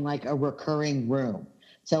having like a recurring room?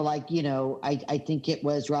 So like, I think it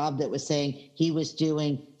was Rob that was saying he was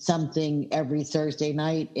doing something every Thursday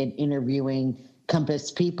night and interviewing Compass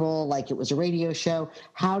people, like it was a radio show.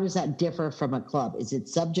 How does that differ from a club? Is it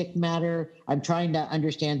subject matter? I'm trying to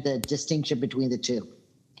understand the distinction between the two.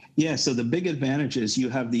 Yeah, so the big advantage is you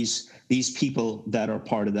have these people that are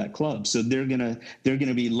part of that club. So they're gonna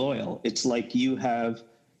be loyal. It's like you have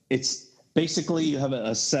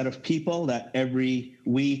a set of people that every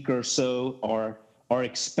week or so are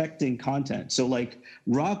expecting content. So like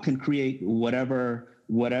Rob can create whatever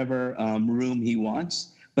room he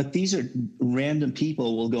wants, but these are random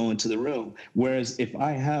people will go into the room. Whereas if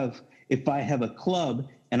I have a club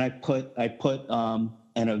and I put an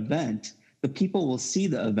event, the people will see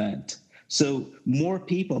the event. So more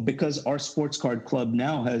people, because our sports card club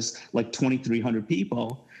now has like 2,300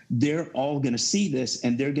 people, they're all going to see this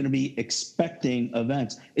and they're going to be expecting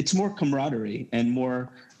events. It's more camaraderie and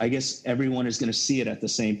more, I guess everyone is going to see it at the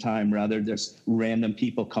same time, rather there's random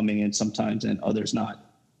people coming in sometimes and others not.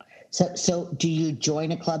 So do you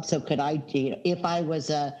join a club? So could I, if I was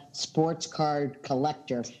a sports card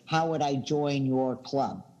collector, how would I join your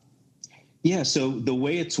club? Yeah, so the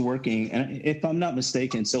way it's working, and if I'm not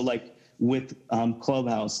mistaken, so like with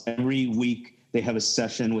Clubhouse, every week they have a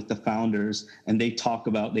session with the founders and they talk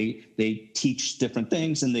about, they teach different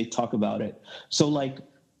things and they talk about it. So like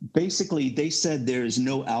basically they said there's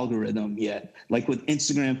no algorithm yet. Like with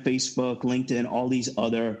Instagram, Facebook, LinkedIn, all these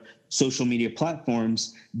other social media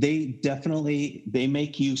platforms, they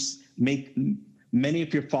make many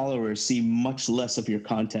of your followers see much less of your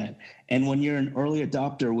content. And when you're an early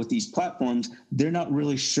adopter with these platforms, they're not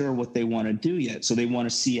really sure what they want to do yet. So they want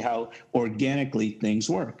to see how organically things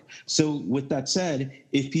work. So with that said,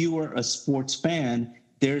 if you are a sports fan,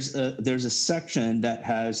 there's a section that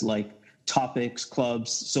has like topics,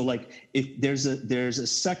 clubs. So like if there's a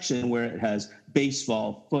section where it has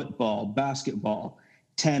baseball, football, basketball,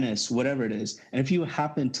 tennis, whatever it is. And if you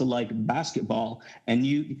happen to like basketball and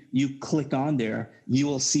you click on there, you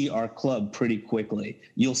will see our club pretty quickly.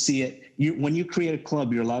 You'll see it. When you create a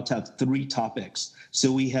club, you're allowed to have 3 topics.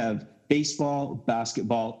 So we have baseball,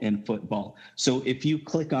 basketball, and football. So if you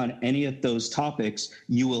click on any of those topics,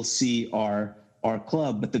 you will see our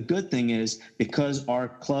club. But the good thing is, because our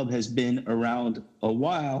club has been around a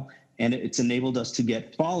while, and it's enabled us to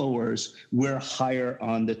get followers, we're higher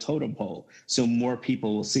on the totem pole. So more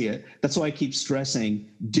people will see it. That's why I keep stressing,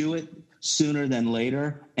 do it sooner than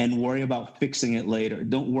later and worry about fixing it later.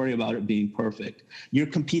 Don't worry about it being perfect. You're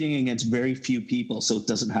competing against very few people, so it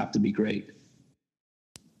doesn't have to be great.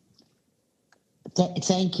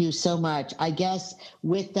 Thank you so much. I guess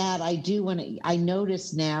with that, I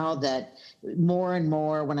notice now that more and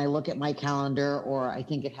more when I look at my calendar, or I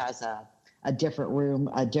think it has a different room,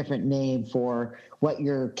 a different name for what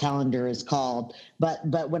your calendar is called. But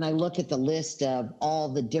when I look at the list of all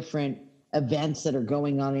the different events that are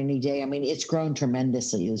going on any day, I mean, it's grown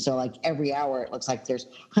tremendously. So like every hour, it looks like there's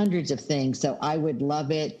hundreds of things. So I would love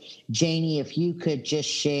it, Janie, if you could just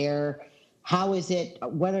share, how is it,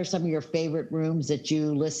 what are some of your favorite rooms that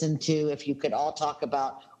you listen to? If you could all talk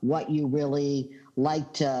about what you really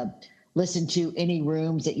like to listen to, any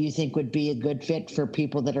rooms that you think would be a good fit for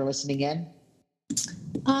people that are listening in?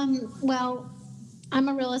 Well, I'm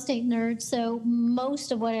a real estate nerd, so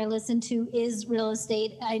most of what I listen to is real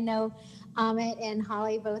estate. I know Amit and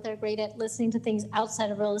Holly both are great at listening to things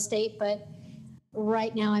outside of real estate, but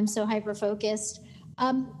right now I'm so hyper-focused.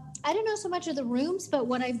 I don't know so much of the rooms, but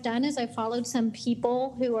what I've done is I've followed some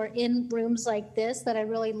people who are in rooms like this that I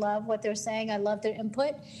really love what they're saying. I love their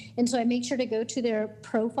input. And so I make sure to go to their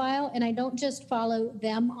profile, and I don't just follow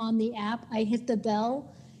them on the app. I hit the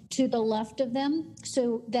bell to the left of them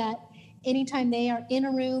so that anytime they are in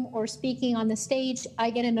a room or speaking on the stage,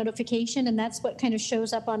 I get a notification, and that's what kind of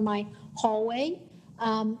shows up on my hallway.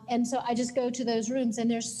 And so I just go to those rooms,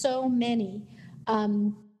 and there's so many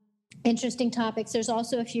interesting topics. There's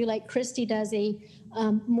also a few, like Christy does a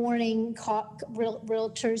morning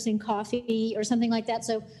realtors and coffee or something like that.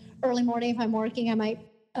 So early morning, if I'm working, I might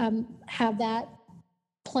have that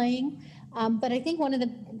playing. But I think one of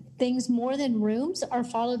the things more than rooms are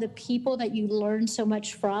follow the people that you learn so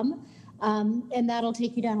much from. And that'll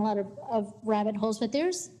take you down a lot of rabbit holes. But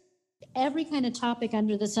there's every kind of topic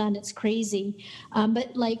under the sun. It's crazy.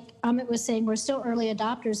 But like Amit was saying, we're still early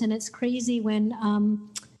adopters, and it's crazy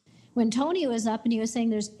when Tony was up and he was saying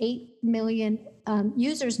there's 8 million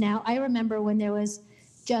users now. I remember when there was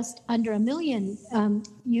just under 1 million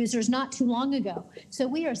users not too long ago. So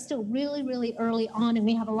we are still really, really early on, and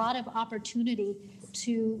we have a lot of opportunity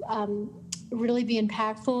to really be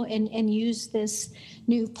impactful and use this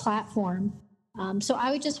new platform. So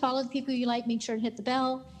I would just follow the people you like, make sure to hit the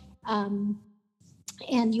bell,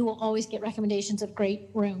 and you will always get recommendations of great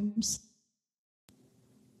rooms.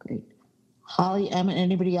 Great. Holly,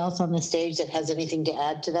 anybody else on the stage that has anything to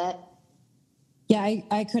add to that? Yeah,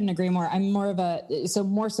 I couldn't agree more. I'm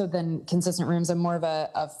more so than consistent rooms, I'm more of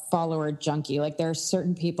a follower junkie. Like there are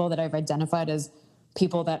certain people that I've identified as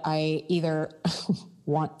people that I either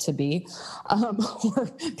want to be, or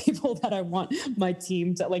people that I want my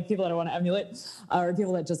team to, like people that I want to emulate, or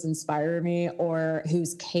people that just inspire me, or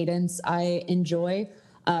whose cadence I enjoy.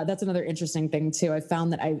 That's another interesting thing too. I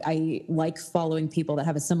found that I like following people that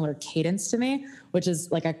have a similar cadence to me, which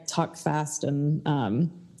is like I talk fast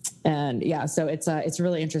and yeah, so it's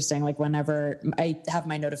really interesting. Like whenever I have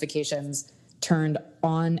my notifications turned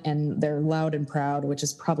on and they're loud and proud, which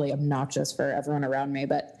is probably obnoxious for everyone around me.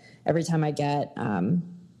 But every time I get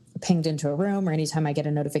pinged into a room or anytime I get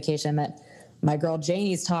a notification that my girl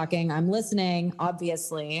Janie's talking, I'm listening,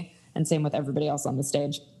 obviously, and same with everybody else on the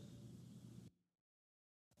stage.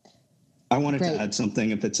 I wanted to add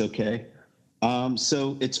something, if it's okay.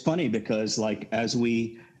 So it's funny because like as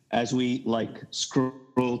we like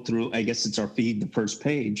scroll through, I guess it's our feed, the first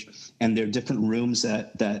page, and there are different rooms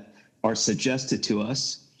that are suggested to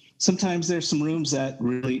us. Sometimes there's some rooms that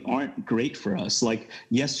really aren't great for us. Like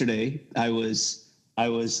yesterday, I was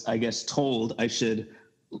I guess told I should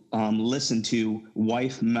listen to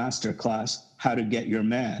Wife Masterclass, How to Get Your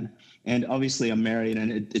Man. And obviously I'm married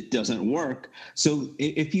and it doesn't work. So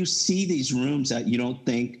if you see these rooms that you don't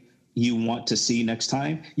think you want to see next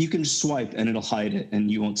time, you can swipe and it'll hide it and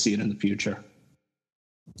you won't see it in the future.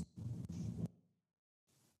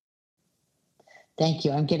 Thank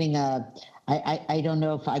you. I'm getting I don't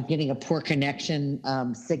know if I'm getting a poor connection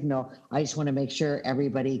signal. I just want to make sure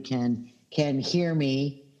everybody can hear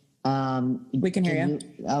me. We can hear you.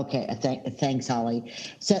 Okay. Thanks, Holly.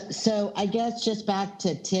 So I guess just back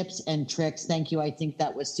to tips and tricks. Thank you. I think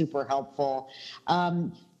that was super helpful.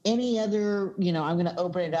 Any other, I'm going to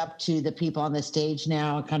open it up to the people on the stage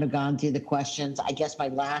now. I've kind of gone through the questions. I guess my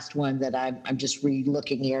last one that I'm just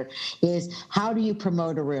re-looking here is, how do you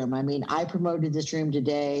promote a room? I mean, I promoted this room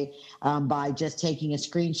today by just taking a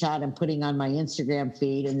screenshot and putting on my Instagram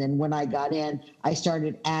feed. And then when I got in, I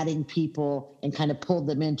started adding people and kind of pulled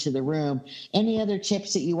them into the room. Any other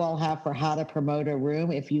tips that you all have for how to promote a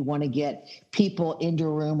room if you want to get people into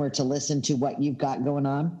a room or to listen to what you've got going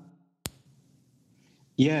on?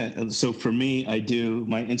 Yeah. So for me, I do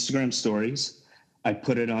my Instagram stories. I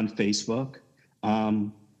put it on Facebook.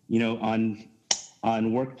 On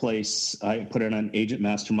Workplace, I put it on Agent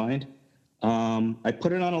Mastermind. I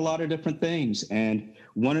put it on a lot of different things. And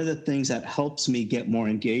one of the things that helps me get more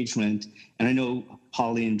engagement, and I know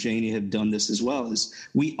Holly and Janie have done this as well, is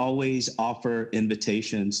we always offer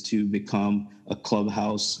invitations to become a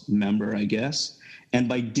Clubhouse member, I guess. And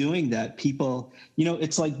by doing that, people,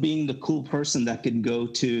 it's like being the cool person that can go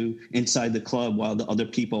to inside the club while the other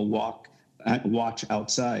people watch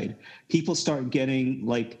outside. People start getting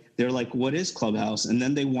they're like, what is Clubhouse? And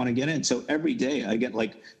then they want to get in. So every day I get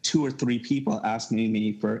like 2 or 3 people asking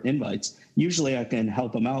me for invites. Usually I can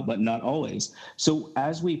help them out, but not always. So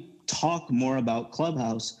as we talk more about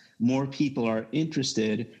Clubhouse, more people are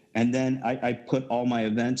interested. And then I put all my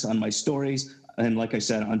events on my stories. And like I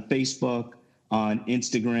said, on Facebook, on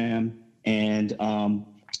Instagram, and on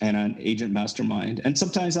Agent Mastermind, and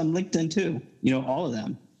sometimes on LinkedIn too. All of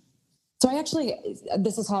them. So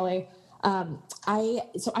this is Holly. I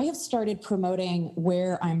have started promoting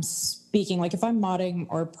where I'm speaking. Like if I'm modding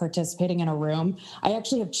or participating in a room, I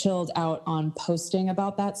actually have chilled out on posting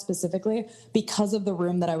about that specifically because of the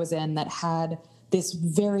room that I was in that had this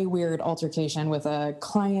very weird altercation with a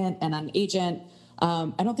client and an agent.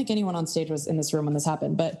 I don't think anyone on stage was in this room when this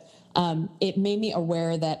happened, but it made me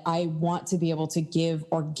aware that I want to be able to give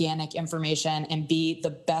organic information and be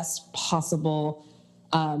the best possible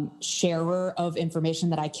sharer of information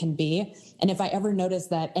that I can be. And if I ever notice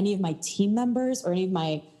that any of my team members or any of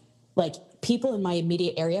my people in my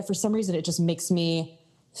immediate area, for some reason, it just makes me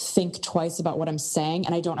think twice about what I'm saying.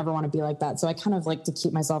 And I don't ever want to be like that. So I kind of like to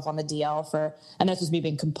keep myself on the DL and that's just me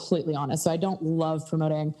being completely honest. So I don't love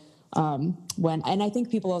promoting and I think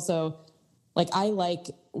people also, I like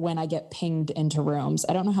when I get pinged into rooms.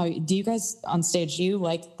 I don't know do you guys on stage, do you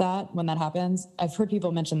like that when that happens? I've heard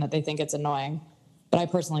people mention that they think it's annoying, but I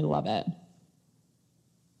personally love it.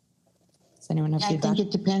 Does anyone have feedback?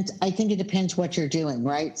 I think it depends what you're doing,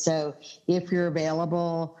 right? So if you're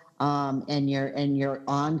available and you're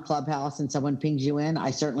on Clubhouse and someone pings you in,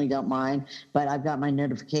 I certainly don't mind. But I've got my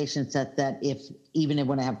notification set that even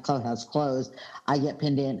when I have Clubhouse closed, I get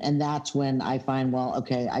pinned in, and that's when I find, well,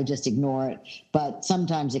 okay, I just ignore it. But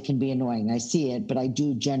sometimes it can be annoying. I see it, but I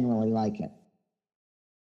do generally like it.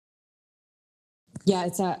 Yeah,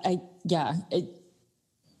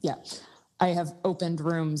 I have opened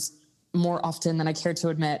rooms more often than I care to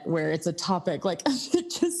admit, where it's a topic, like I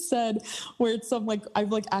just said, where it's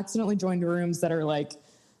I've accidentally joined rooms that are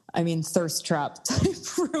thirst trap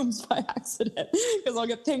type rooms by accident, because I'll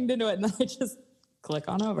get pinged into it and then I just click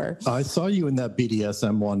on over. I saw you in that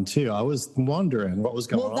BDSM one too. I was wondering what was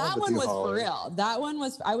going on. Well, that one was Holly. for real.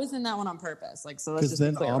 I was in that one on purpose. So let's just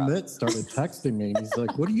then Amit started texting me and he's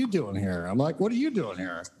like, "What are you doing here?" I'm like, "What are you doing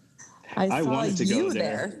here?" I wanted to go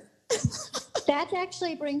there. That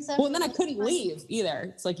actually brings up. Well, and then I couldn't leave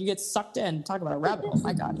either. It's like you get sucked in. Talk about a rabbit hole.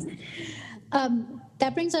 My God.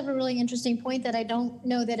 That brings up a really interesting point that I don't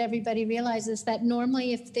know that everybody realizes, that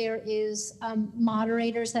normally if there is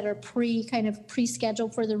moderators that are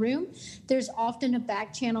pre-scheduled for the room, there's often a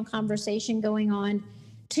back channel conversation going on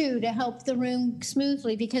too to help the room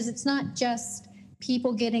smoothly, because it's not just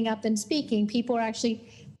people getting up and speaking. People are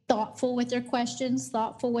actually thoughtful with their questions,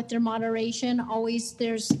 thoughtful with their moderation. Always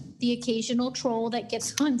there's the occasional troll that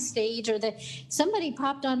gets on stage, or that somebody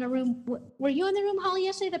popped on a room. Were you in the room, Holly,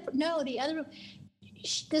 yesterday? No, the other room.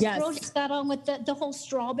 This girl just got on with the whole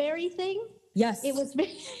strawberry thing. Yes. It was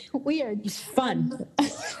very weird. It's fun.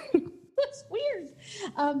 It's weird.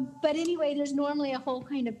 But anyway, there's normally a whole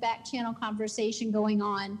kind of back channel conversation going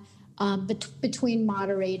on between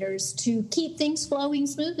moderators to keep things flowing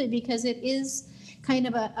smoothly, because it is kind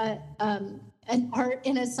of an art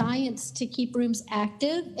and a science to keep rooms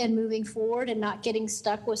active and moving forward and not getting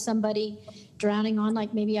stuck with somebody drowning on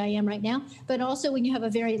like maybe I am right now. But also when you have a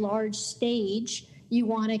very large stage, you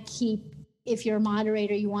want to keep, if you're a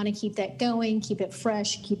moderator, you want to keep that going, keep it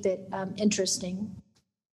fresh, keep it interesting.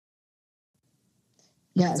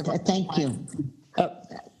 Yeah, thank you. Oh,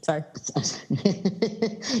 sorry.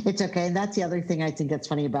 It's okay. And that's the other thing I think that's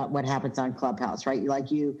funny about what happens on Clubhouse, right?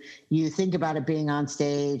 Like you think about it being on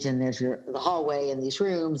stage, and there's the hallway and these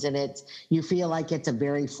rooms, and you feel like it's a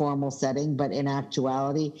very formal setting, but in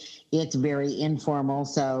actuality, it's very informal.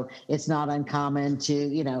 So it's not uncommon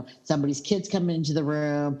to, somebody's kids come into the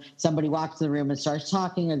room, somebody walks in the room and starts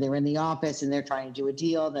talking, or they're in the office and they're trying to do a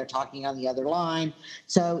deal, and they're talking on the other line.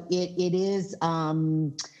 So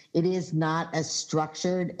it is not as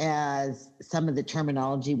structured as some of the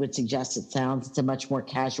terminology would suggest it sounds. It's a much more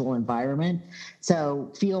casual environment.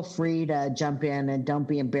 So feel free to jump in, and don't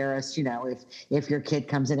be embarrassed, if your kid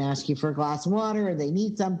comes and asks you for a glass of water, or they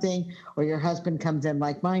need something, or your husband comes in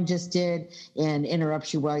like mine just did and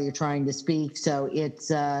interrupts you while you're trying to speak. So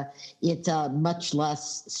it's a much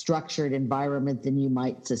less structured environment than you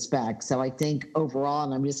might suspect. So I think overall,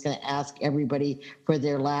 and I'm just going to ask everybody for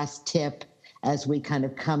their last tip as we kind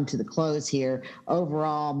of come to the close here.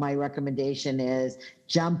 Overall, my recommendation is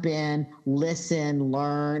jump in, listen,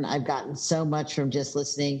 learn. I've gotten so much from just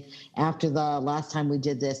listening. After the last time we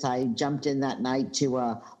did this, I jumped in that night to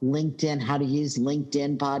a LinkedIn, how to use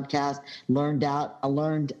LinkedIn podcast,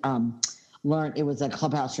 learned it was a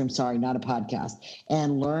Clubhouse room, sorry, not a podcast,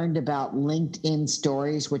 and learned about LinkedIn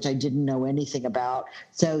stories, which I didn't know anything about.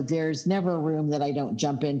 So there's never a room that I don't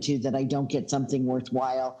jump into that I don't get something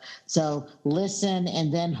worthwhile. So listen,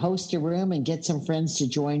 and then host a room and get some friends to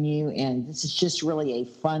join you. And this is just really a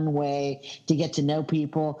fun way to get to know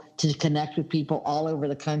people, to connect with people all over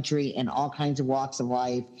the country in all kinds of walks of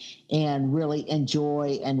life, and really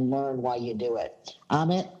enjoy and learn while you do it.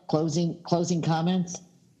 Amit, closing comments?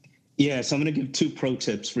 Yeah, so I'm going to give 2 pro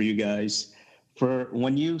tips for you guys. For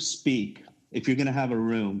when you speak, if you're going to have a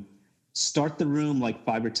room, start the room like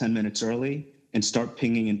 5 or 10 minutes early and start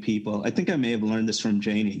pinging in people. I think I may have learned this from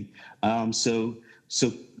Janie. So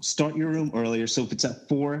start your room earlier. So if it's at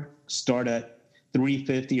 4, start at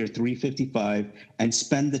 3:50 or 3:55 and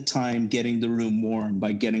spend the time getting the room warm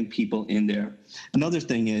by getting people in there. Another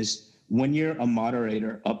thing is, when you're a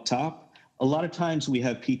moderator up top, a lot of times we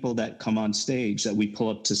have people that come on stage that we pull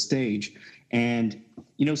up to stage, and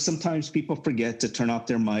sometimes people forget to turn off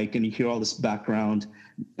their mic, and you hear all this background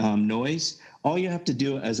noise. All you have to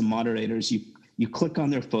do as a moderator is you click on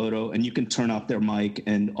their photo and you can turn off their mic,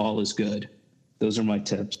 and all is good. Those are my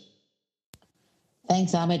tips.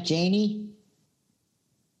 Thanks, Amit. Janie?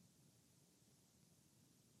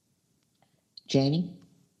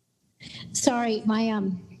 Sorry, my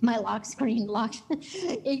lock screen locked.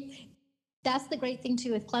 That's the great thing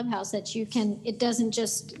too with Clubhouse, that it doesn't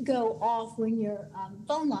just go off when your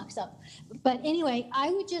phone locks up. But anyway, I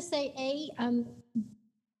would just say,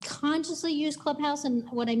 consciously use Clubhouse. And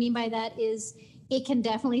what I mean by that is it can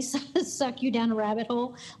definitely suck you down a rabbit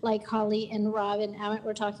hole, like Holly and Rob and Amit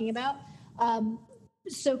were talking about.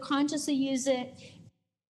 So consciously use it.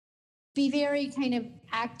 Be very kind of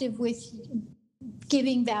active with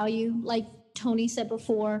giving value, like Tony said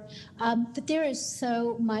before, but there is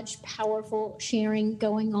so much powerful sharing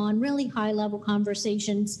going on, really high level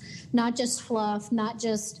conversations, not just fluff, not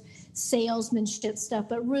just salesmanship stuff,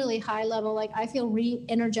 but really high level. Like I feel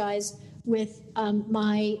re-energized with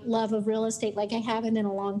my love of real estate like I haven't in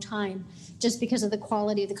a long time, just because of the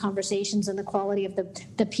quality of the conversations and the quality of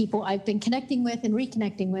the people I've been connecting with and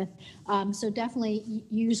reconnecting with. So definitely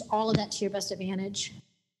use all of that to your best advantage.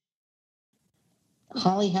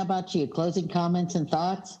 Holly, how about you? Closing comments and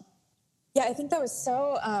thoughts? Yeah, I think that was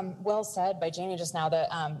so well said by Janie just now,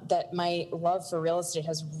 that my love for real estate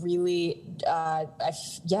has really, I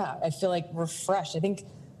feel like refreshed. I think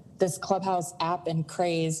this Clubhouse app and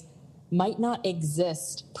craze might not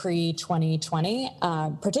exist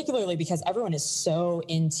pre-2020, particularly because everyone is so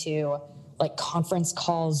into like conference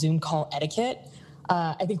call, Zoom call etiquette.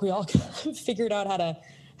 I think we all figured out how to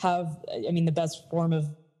have, the best form of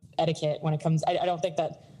etiquette when it comes. I don't think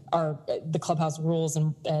that the Clubhouse rules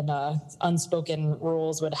and unspoken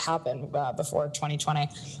rules would happen before 2020.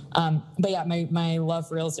 But yeah, my love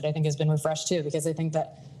for real estate, I think, has been refreshed too, because I think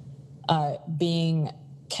that being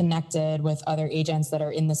connected with other agents that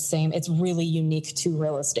are in the same, it's really unique to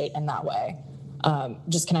real estate in that way.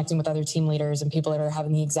 Just connecting with other team leaders and people that are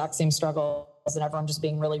having the exact same struggles and everyone just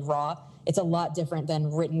being really raw. It's a lot different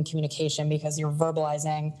than written communication because you're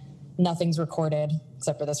verbalizing, nothing's recorded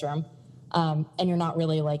except for this room. And you're not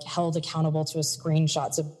really like held accountable to a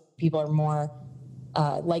screenshot. So people are more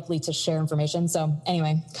likely to share information. So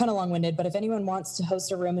anyway, kind of long-winded, but if anyone wants to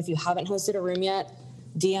host a room, if you haven't hosted a room yet,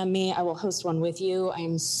 DM me. I will host one with you.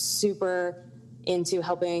 I'm super into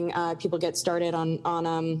helping people get started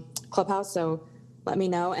on Clubhouse. So let me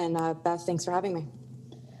know. And Beth, thanks for having me.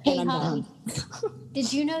 Hey, Holly,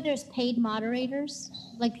 did you know there's paid moderators?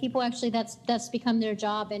 Like people actually, that's become their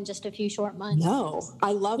job in just a few short months. No,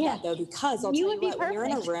 I love that though, because I'll tell you what, when you're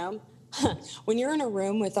in a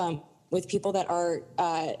room, with people that are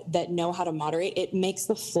that know how to moderate, it makes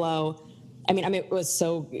the flow. I mean, it was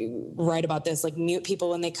so right about this, like mute people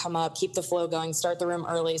when they come up, keep the flow going, start the room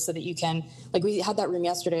early so that you can, like we had that room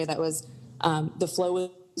yesterday that was, the flow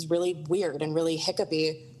was really weird and really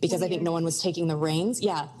hiccupy because I think no one was taking the reins.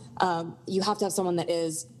 Yeah. You have to have someone that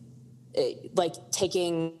is like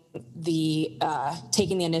taking the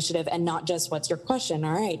initiative and not just what's your question.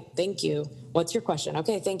 All right. Thank you. What's your question?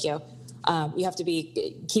 Okay. Thank you. You have to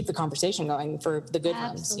keep the conversation going for the good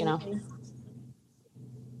ones, you know?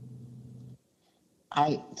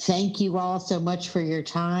 I thank you all so much for your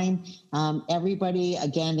time. Everybody,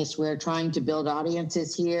 again, we're trying to build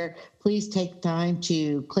audiences here. Please take time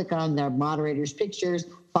to click on the moderators' pictures,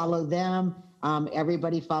 follow them.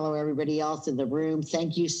 Everybody follow everybody else in the room.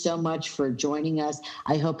 Thank you so much for joining us.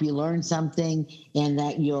 I hope you learned something and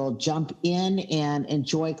that you'll jump in and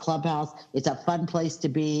enjoy Clubhouse. It's a fun place to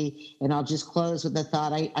be. And I'll just close with a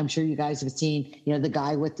thought. I'm sure you guys have seen, the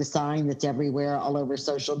guy with the sign that's everywhere all over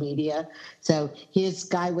social media. So his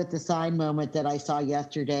guy with the sign moment that I saw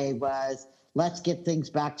yesterday was, let's get things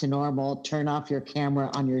back to normal. Turn off your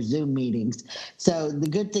camera on your Zoom meetings. So the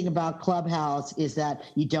good thing about Clubhouse is that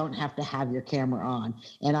you don't have to have your camera on.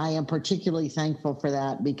 And I am particularly thankful for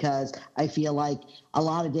that because I feel like a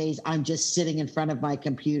lot of days I'm just sitting in front of my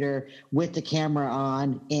computer with the camera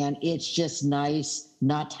on, and it's just nice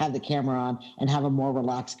not to have the camera on and have a more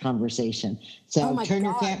relaxed conversation. So turn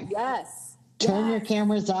your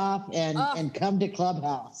cameras off and come to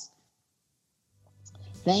Clubhouse.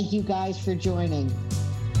 Thank you guys for joining.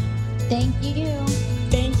 Thank you.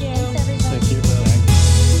 Thank you. Thanks, everybody. Thank you.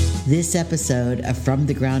 This episode of From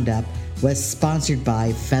the Ground Up was sponsored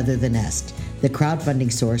by Feather the Nest, the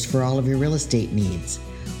crowdfunding source for all of your real estate needs.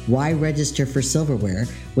 Why register for silverware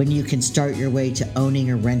when you can start your way to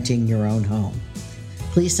owning or renting your own home?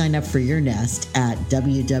 Please sign up for your nest at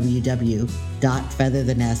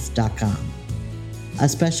www.featherthenest.com. A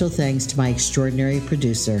special thanks to my extraordinary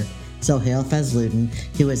producer, Sohail Fazludin,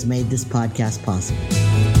 who has made this podcast possible.